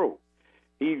not true.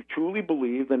 He truly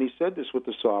believed, and he said this with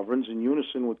the sovereigns in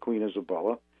unison with Queen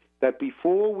Isabella, that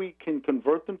before we can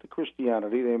convert them to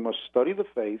Christianity, they must study the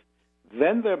faith,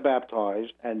 then they're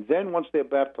baptized, and then once they're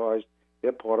baptized,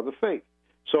 they're part of the faith.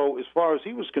 So as far as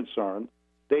he was concerned,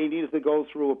 they needed to go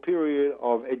through a period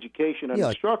of education and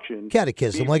instruction.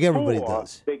 Catechism, like everybody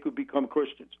does. They could become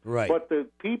Christians. Right. But the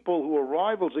people who were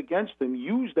rivals against him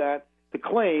used that to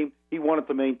claim he wanted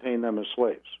to maintain them as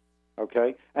slaves.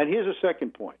 Okay? And here's a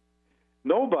second point.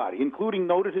 Nobody, including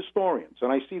noted historians,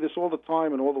 and I see this all the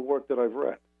time in all the work that I've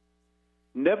read,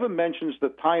 never mentions the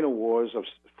Taino Wars of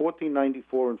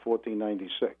 1494 and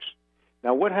 1496.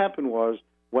 Now, what happened was,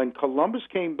 when Columbus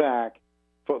came back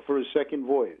for his second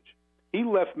voyage, he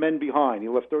left men behind. He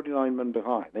left 39 men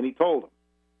behind. And he told them,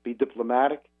 be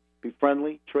diplomatic, be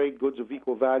friendly, trade goods of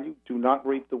equal value, do not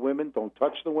rape the women, don't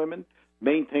touch the women,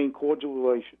 maintain cordial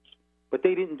relations. But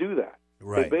they didn't do that.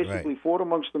 Right, they basically fought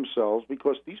amongst themselves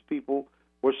because these people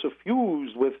were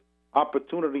suffused with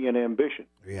opportunity and ambition.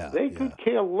 They could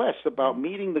care less about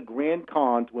meeting the Grand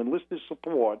Khan to enlist his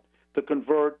support to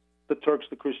convert the Turks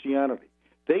to Christianity.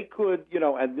 They could,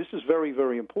 and this is very,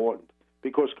 very important,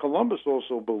 because Columbus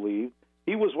also believed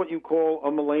he was what you call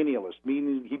a millennialist,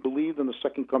 meaning he believed in the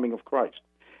second coming of Christ.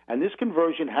 And this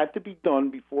conversion had to be done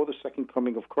before the second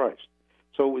coming of Christ.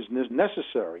 So it was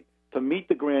necessary to meet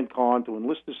the Grand Khan, to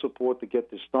enlist his support to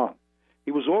get this done.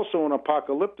 He was also an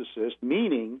apocalypticist,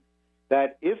 meaning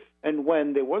that if and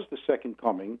when there was the second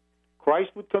coming,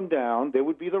 Christ would come down, there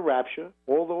would be the rapture,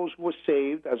 all those who were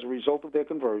saved as a result of their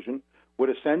conversion would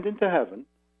ascend into heaven,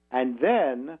 and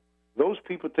then those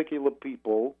particular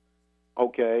people,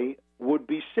 would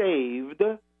be saved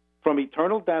from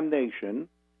eternal damnation,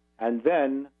 and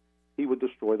then he would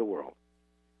destroy the world.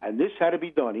 And this had to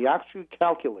be done. He actually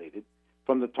calculated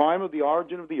from the time of the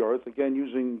origin of the earth, again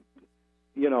using,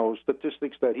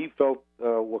 statistics that he felt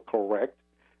were correct,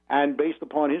 and based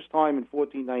upon his time in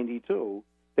 1492,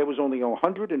 there was only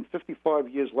 155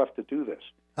 years left to do this.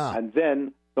 And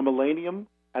then the millennium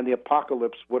and the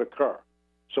apocalypse would occur.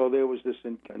 So there was this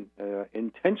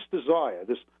intense desire,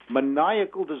 this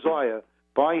maniacal desire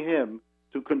by him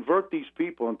to convert these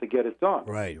people and to get it done.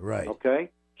 Right. Okay?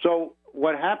 So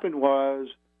what happened was,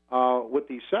 with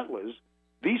these settlers,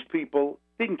 these people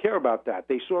didn't care about that.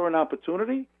 They saw an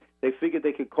opportunity. They figured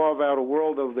they could carve out a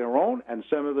world of their own, and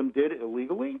some of them did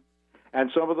illegally.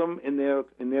 And some of them, in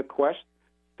their quest,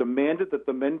 demanded that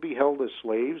the men be held as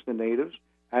slaves, the natives,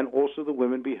 and also the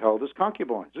women be held as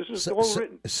concubines. This is all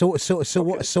written. So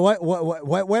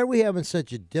why are we having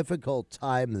such a difficult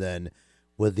time then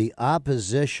with the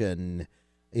opposition?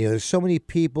 There's so many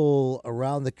people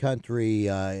around the country,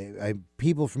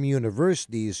 people from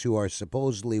universities who are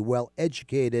supposedly well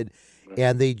educated,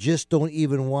 and they just don't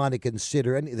even want to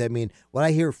consider any. I mean, what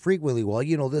I hear frequently,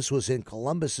 this was in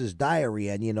Columbus's diary,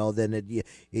 and then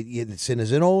it's in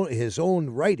his own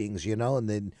writings, and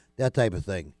then that type of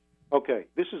thing. Okay,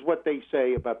 this is what they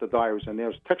say about the diaries, and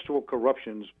there's textual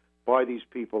corruptions by these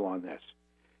people on this.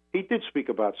 He did speak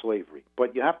about slavery,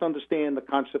 but you have to understand the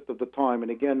concept of the time, and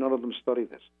again, none of them study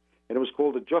this. And it was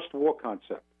called the just war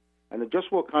concept. And the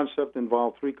just war concept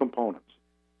involved three components.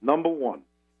 Number one,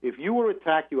 if you were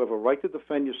attacked, you have a right to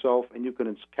defend yourself, and you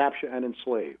can capture and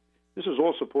enslave. This is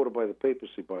all supported by the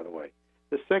papacy, by the way.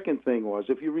 The second thing was,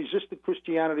 if you resisted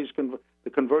Christianity's the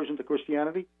conversion to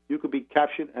Christianity, you could be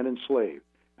captured and enslaved.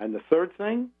 And the third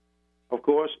thing, of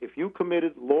course, if you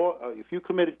committed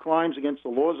crimes against the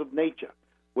laws of nature,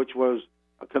 which was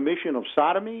a commission of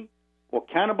sodomy or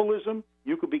cannibalism,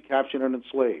 you could be captured and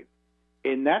enslaved.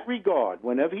 In that regard,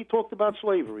 whenever he talked about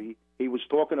slavery, he was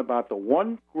talking about the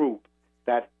one group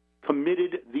that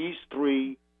committed these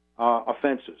three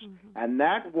offenses, and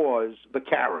that was the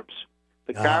Caribs.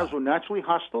 The Caribs were naturally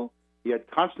hostile. He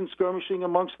had constant skirmishing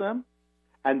amongst them,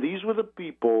 and these were the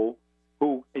people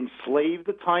who enslaved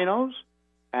the Tainos,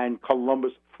 and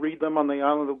Columbus freed them on the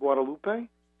island of Guadalupe.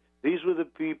 These were the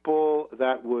people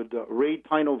that would raid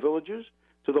Taino villages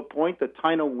to the point that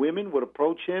Taino women would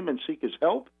approach him and seek his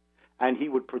help, and he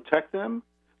would protect them.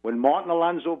 When Martin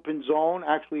Alonso Pinzon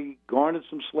actually garnered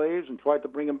some slaves and tried to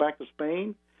bring them back to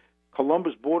Spain,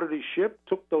 Columbus boarded his ship,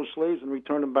 took those slaves, and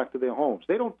returned them back to their homes.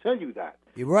 They don't tell you that.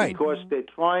 You're right. Because they're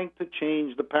trying to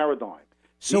change the paradigm.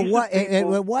 So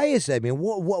why is that? I mean,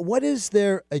 what is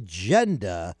their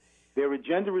agenda? Their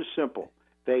agenda is simple.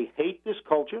 They hate this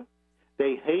culture.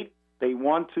 They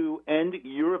want to end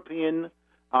European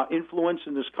influence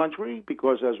in this country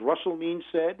because, as Russell Means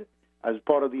said, as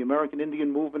part of the American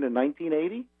Indian movement in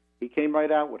 1980, he came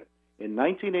right out with it. In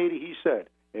 1980, he said,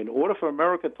 in order for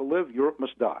America to live, Europe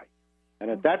must die.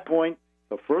 And at that point,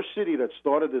 the first city that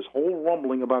started this whole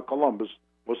rumbling about Columbus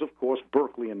was, of course,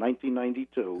 Berkeley in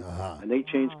 1992, and they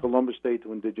changed Columbus Day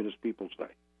to Indigenous Peoples Day.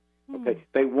 Okay,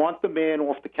 they want the man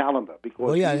off the calendar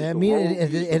because.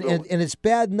 And it's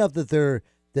bad enough that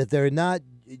they're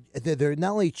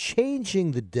not only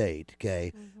changing the date,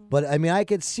 okay, but I mean I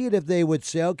could see it if they would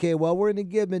say, okay, well we're going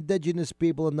to give Indigenous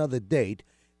people another date,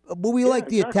 but we like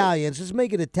the Italians, let's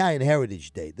make it Italian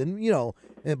Heritage Day. Then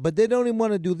but they don't even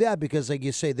want to do that because, like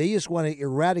you say, they just want to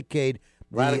eradicate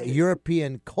the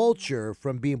European culture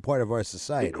from being part of our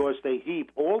society. Because he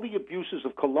all the abuses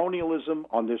of colonialism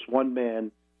on this one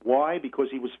man. Why? Because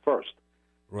he was first.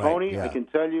 Right, Tony, yeah. I can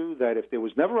tell you that if there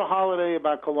was never a holiday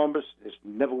about Columbus, this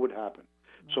never would happen.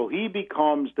 So he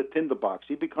becomes the tinderbox.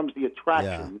 He becomes the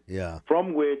attraction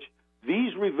from which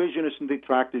these revisionists and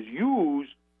detractors use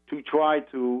to try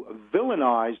to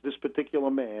villainize this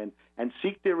particular man and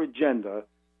seek their agenda.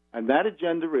 And that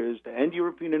agenda is to end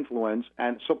European influence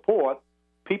and support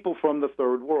people from the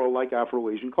third world like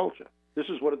Afro-Asian culture. This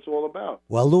is what it's all about.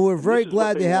 Well, Lou, we're very This is what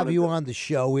glad they to have wanna you do. on the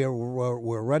show.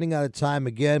 We're running out of time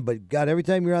again, but God, every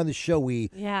time you're on the show, we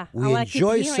I we wanna keep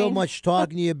enjoy so hearing. much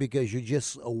talking to you because you're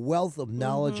just a wealth of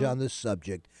knowledge on this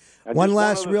subject. And One just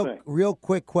last other thing. real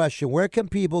quick question: where can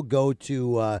people go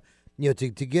to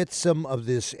to get some of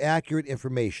this accurate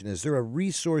information? Is there a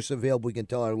resource available we can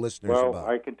tell our listeners Well, about?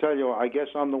 I can tell you, I guess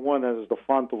I'm the one that is the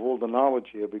font of all the knowledge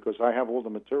here because I have all the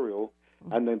material.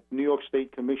 And the New York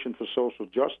State Commission for Social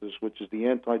Justice, which is the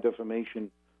anti-defamation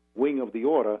wing of the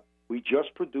order, we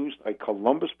just produced a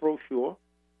Columbus brochure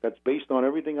that's based on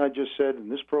everything I just said in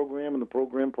this program and the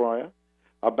program prior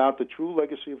about the true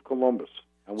legacy of Columbus.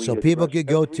 And we So people address could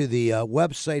go every- to the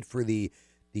website for the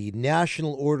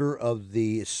National Order of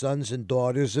the Sons and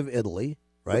Daughters of Italy,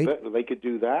 right? They could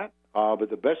do that, but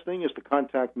the best thing is to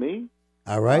contact me.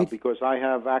 All right. Because I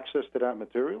have access to that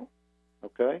material,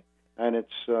 okay? And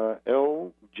it's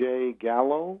L.J.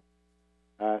 Gallo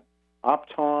at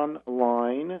Opton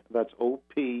Line, that's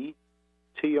OPTONLINE,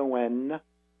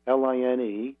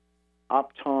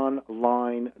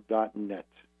 optonline.net.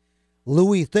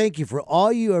 Louis, thank you for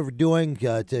all you are doing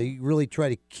to really try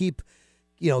to keep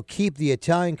the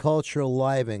Italian culture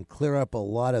alive and clear up a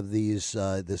lot of these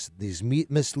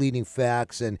misleading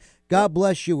facts. And God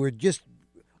bless you. We're just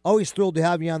always thrilled to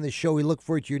have you on the show. We look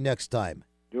forward to your next time.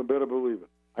 You better believe it.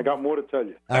 I got more to tell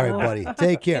you. All right, buddy.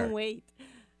 Take care. Can't wait.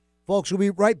 Folks, we'll be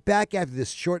right back after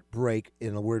this short break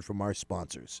in a word from our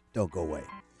sponsors. Don't go away.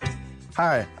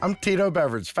 Hi, I'm Tito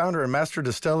Beveridge, founder and master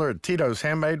distiller at Tito's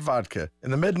Handmade Vodka.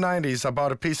 In the mid-'90s, I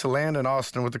bought a piece of land in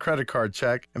Austin with a credit card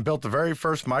check and built the very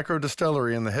first micro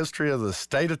distillery in the history of the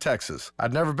state of Texas.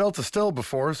 I'd never built a still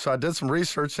before, so I did some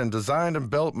research and designed and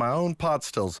built my own pot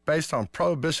stills based on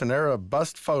Prohibition-era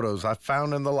bust photos I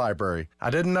found in the library. I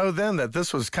didn't know then that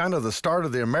this was kind of the start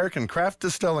of the American craft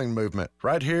distilling movement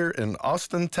right here in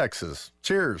Austin, Texas.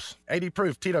 Cheers. 80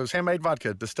 proof Tito's Handmade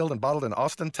Vodka, distilled and bottled in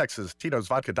Austin, Texas.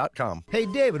 Tito'sVodka.com. Hey,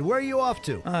 David, where are you off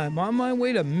to? I'm on my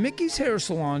way to Mickey's Hair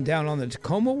Salon down on the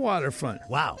Tacoma waterfront.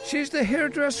 Wow. She's the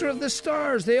hairdresser of the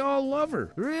stars. They all love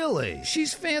her. Really?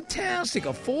 She's fantastic.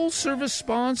 A full-service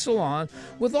spa and salon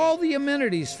with all the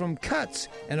amenities from cuts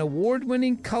and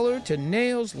award-winning color to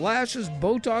nails, lashes,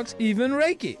 Botox, even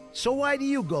Reiki. So why do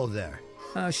you go there?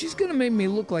 She's going to make me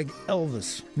look like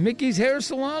Elvis. Mickey's Hair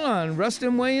Salon on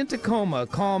Ruston Way in Tacoma.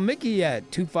 Call Mickey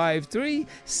at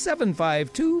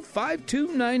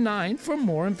 253-752-5299 for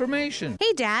more information.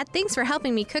 Hey, Dad, thanks for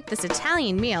helping me cook this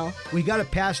Italian meal. We got to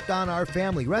pass down our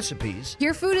family recipes.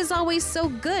 Your food is always so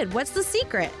good. What's the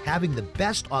secret? Having the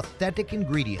best authentic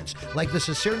ingredients, like the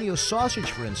Cicernio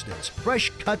sausage, for instance.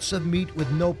 Fresh cuts of meat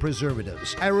with no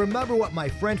preservatives. I remember what my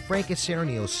friend Frank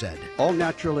Cicernio said. All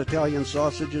natural Italian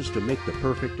sausages to make the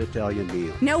perfect Italian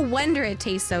meal. No wonder it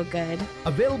tastes so good.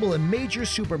 Available in major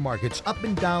supermarkets up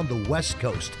and down the West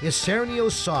Coast.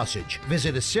 Cicernio sausage.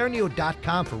 Visit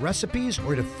Cicernio.com for recipes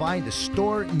or to find a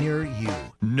store near you.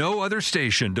 No other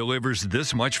station delivers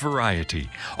this much variety.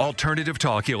 Alternative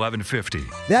Talk 1150.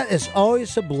 That is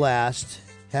always a blast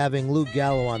having Lou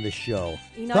Gallo on the show.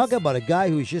 Talk about a guy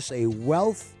who's just a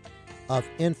wealth of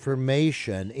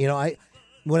information.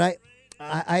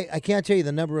 I can't tell you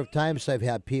the number of times I've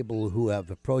had people who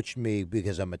have approached me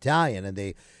because I'm Italian and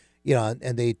they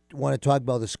want to talk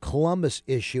about this Columbus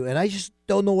issue, and I just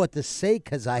don't know what to say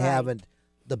because I haven't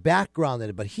the background in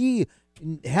it. But he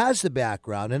has the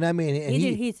background, and I mean, and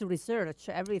he did his research,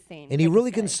 everything, and he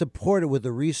really can support it with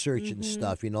the research and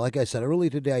stuff. Like I said earlier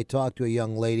today, I talked to a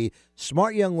young lady,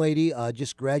 smart young lady,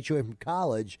 just graduated from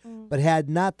college, but had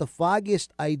not the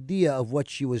foggiest idea of what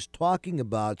she was talking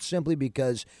about, simply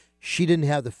because she didn't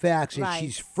have the facts, and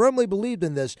she's firmly believed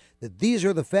in this, that these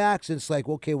are the facts. And it's like,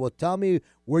 okay, well, tell me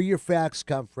where your facts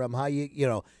come from, how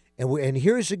and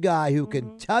here's a guy who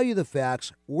can tell you the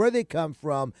facts, where they come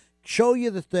from, show you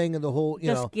the thing and the whole,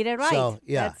 Just get it right. So,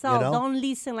 yeah, that's all. Don't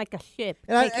listen like a ship.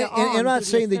 And I'm not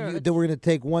saying that we're going to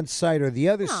take one side or the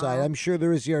other side. I'm sure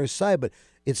there is the other side, but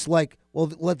it's like, well,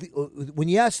 when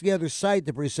you ask the other side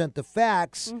to present the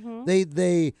facts,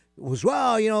 they was,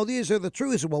 well, these are the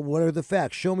truths. Well, what are the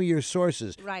facts? Show me your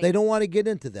sources. Right. They don't want to get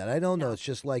into that. I don't know. It's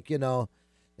just like,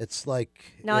 It's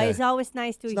like No, it's always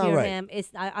nice to It's not hear right. him.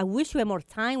 I wish we had more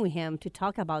time with him to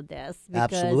talk about this. Because,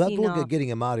 absolutely. We'll have to look know, at getting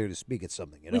him out here to speak at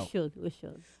something. You know. we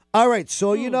should. All right,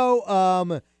 so we're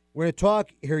going to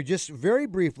talk here just very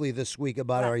briefly this week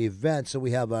about our event. So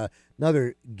we have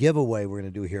another giveaway we're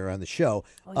going to do here on the show.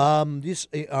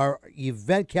 Our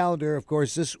event calendar, of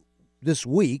course, this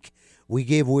week we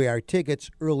gave away our tickets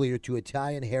earlier to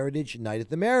Italian Heritage Night at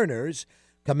the Mariners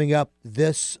coming up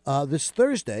this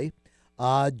Thursday,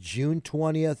 June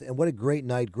 20th. And what a great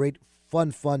night, great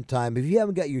fun time. If you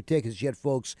haven't got your tickets yet,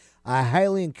 folks, I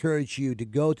highly encourage you to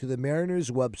go to the Mariners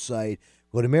website.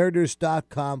 Go to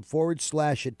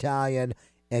mariners.com/Italian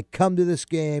and come to this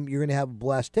game. You're going to have a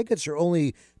blast. Tickets are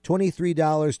only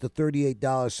 $23 to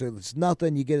 $38, so it's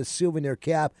nothing. You get a souvenir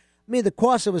cap. I mean, the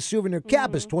cost of a souvenir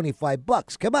cap is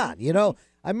 $25. Come on, you know.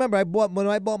 I remember when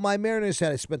I bought my Mariners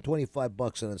hat, I spent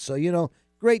 $25 on it. So, you know,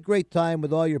 great time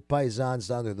with all your paisans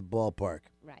down there at the ballpark.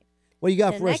 Right. What do you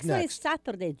got The for us next one is next?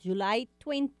 Saturday, July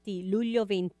 20, Luglio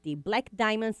 20. Black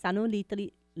Diamond San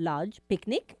Italy Lodge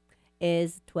picnic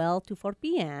is 12 to 4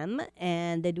 p.m.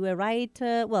 And they do it right,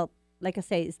 like I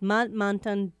say, it's Mud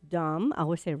Mountain Dam. I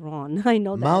always say wrong. I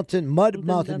know that.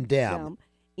 Mountain Dam.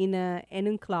 In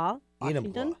Enumclaw,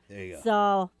 Washington. Enumclaw. There you go.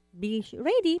 So be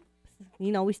ready.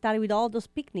 You know, we started with all those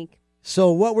picnic.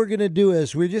 So what we're going to do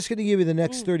is we're just going to give you the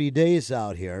next 30 days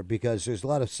out here because there's a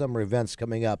lot of summer events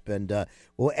coming up, and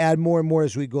we'll add more and more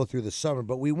as we go through the summer.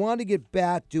 But we want to get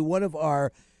back to one of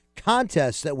our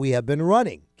contests that we have been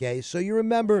running, okay? So you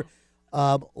remember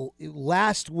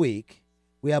last week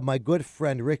we have my good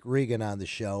friend Rick Regan on the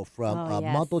show from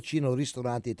Montalcino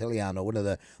Ristorante Italiano, one of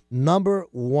the number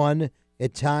one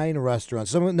Italian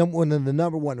restaurants, one of the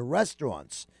number one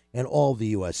restaurants in all of the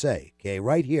USA, okay,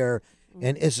 right here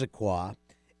in Issaquah.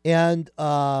 And,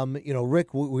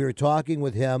 Rick, we were talking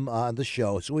with him on the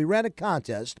show. So we ran a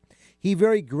contest. He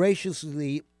very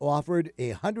graciously offered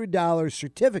a $100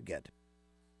 certificate,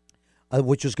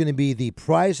 which was going to be the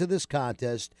prize of this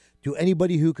contest to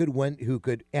anybody who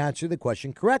could answer the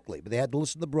question correctly. But they had to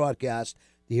listen to the broadcast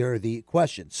to hear the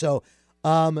question. So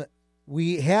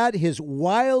we had his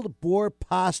wild boar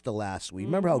pasta last week.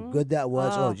 Remember how good that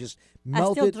was? Oh, just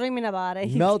melted. I'm still dreaming about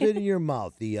it. Melted in your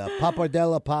mouth. The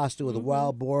pappardella pasta with the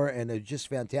wild boar, and it's just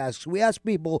fantastic. So we asked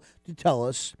people to tell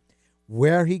us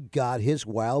where he got his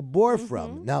wild boar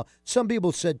from. Now, some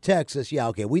people said Texas. Yeah,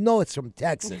 okay, we know it's from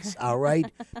Texas, all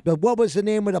right? But what was the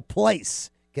name of the place,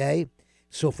 okay?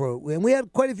 And we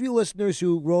had quite a few listeners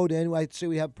who wrote in. I'd say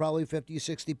we have probably 50,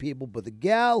 60 people. But the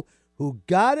gal who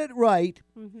got it right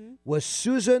was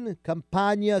Susan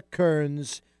Campagna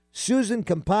Kearns. Susan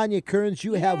Campagna Kearns,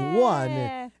 you have won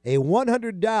a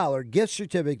 $100 gift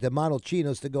certificate to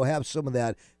Montalcino's to go have some of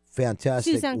that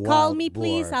fantastic Susan, wild call me, boar.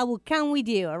 please. I will come with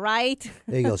you, all right?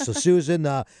 There you go. So, Susan,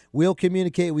 we'll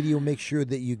communicate with you and make sure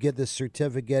that you get this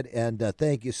certificate. And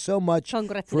thank you so much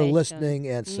for listening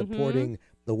and supporting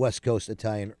the West Coast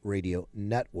Italian Radio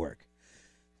Network.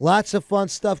 Lots of fun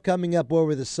stuff coming up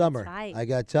over the summer. That's right. I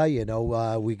got to tell you,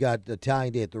 we got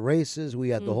Italian Day at the Races. We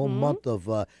got the whole month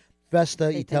of Festa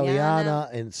Italiana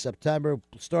in September,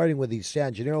 starting with the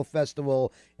San Gennaro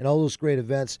Festival and all those great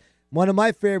events. One of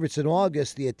my favorites in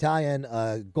August, the Italian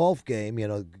golf game,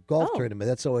 golf tournament.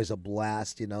 That's always a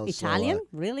blast, Italian? So,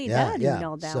 really? Yeah, I didn't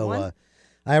know that one.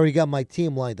 I already got my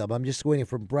team lined up. I'm just waiting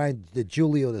for Brian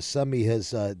DiGiulio to send me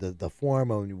his the form.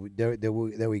 And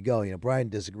there we go. Brian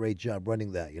does a great job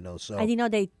running that. So I didn't know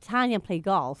the Italian play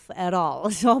golf at all.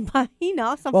 So, but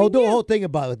something. Well, new. the whole thing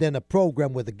about it. Then a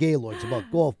program with the Gaylords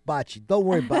about golf, bocce. Don't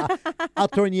worry about it. I'll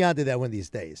turn you on to that one of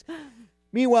these days.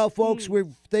 Meanwhile, folks, we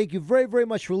thank you very, very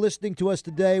much for listening to us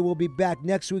today. We'll be back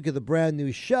next week with a brand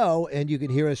new show, and you can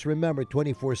hear us, remember,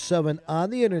 24/7 on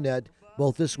the Internet,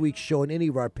 both this week's show and any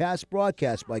of our past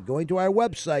broadcasts by going to our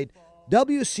website,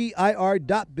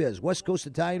 WCIR.biz, West Coast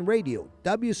Italian Radio,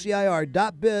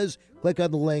 WCIR.biz. Click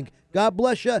on the link. God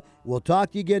bless you. We'll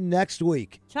talk to you again next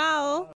week. Ciao.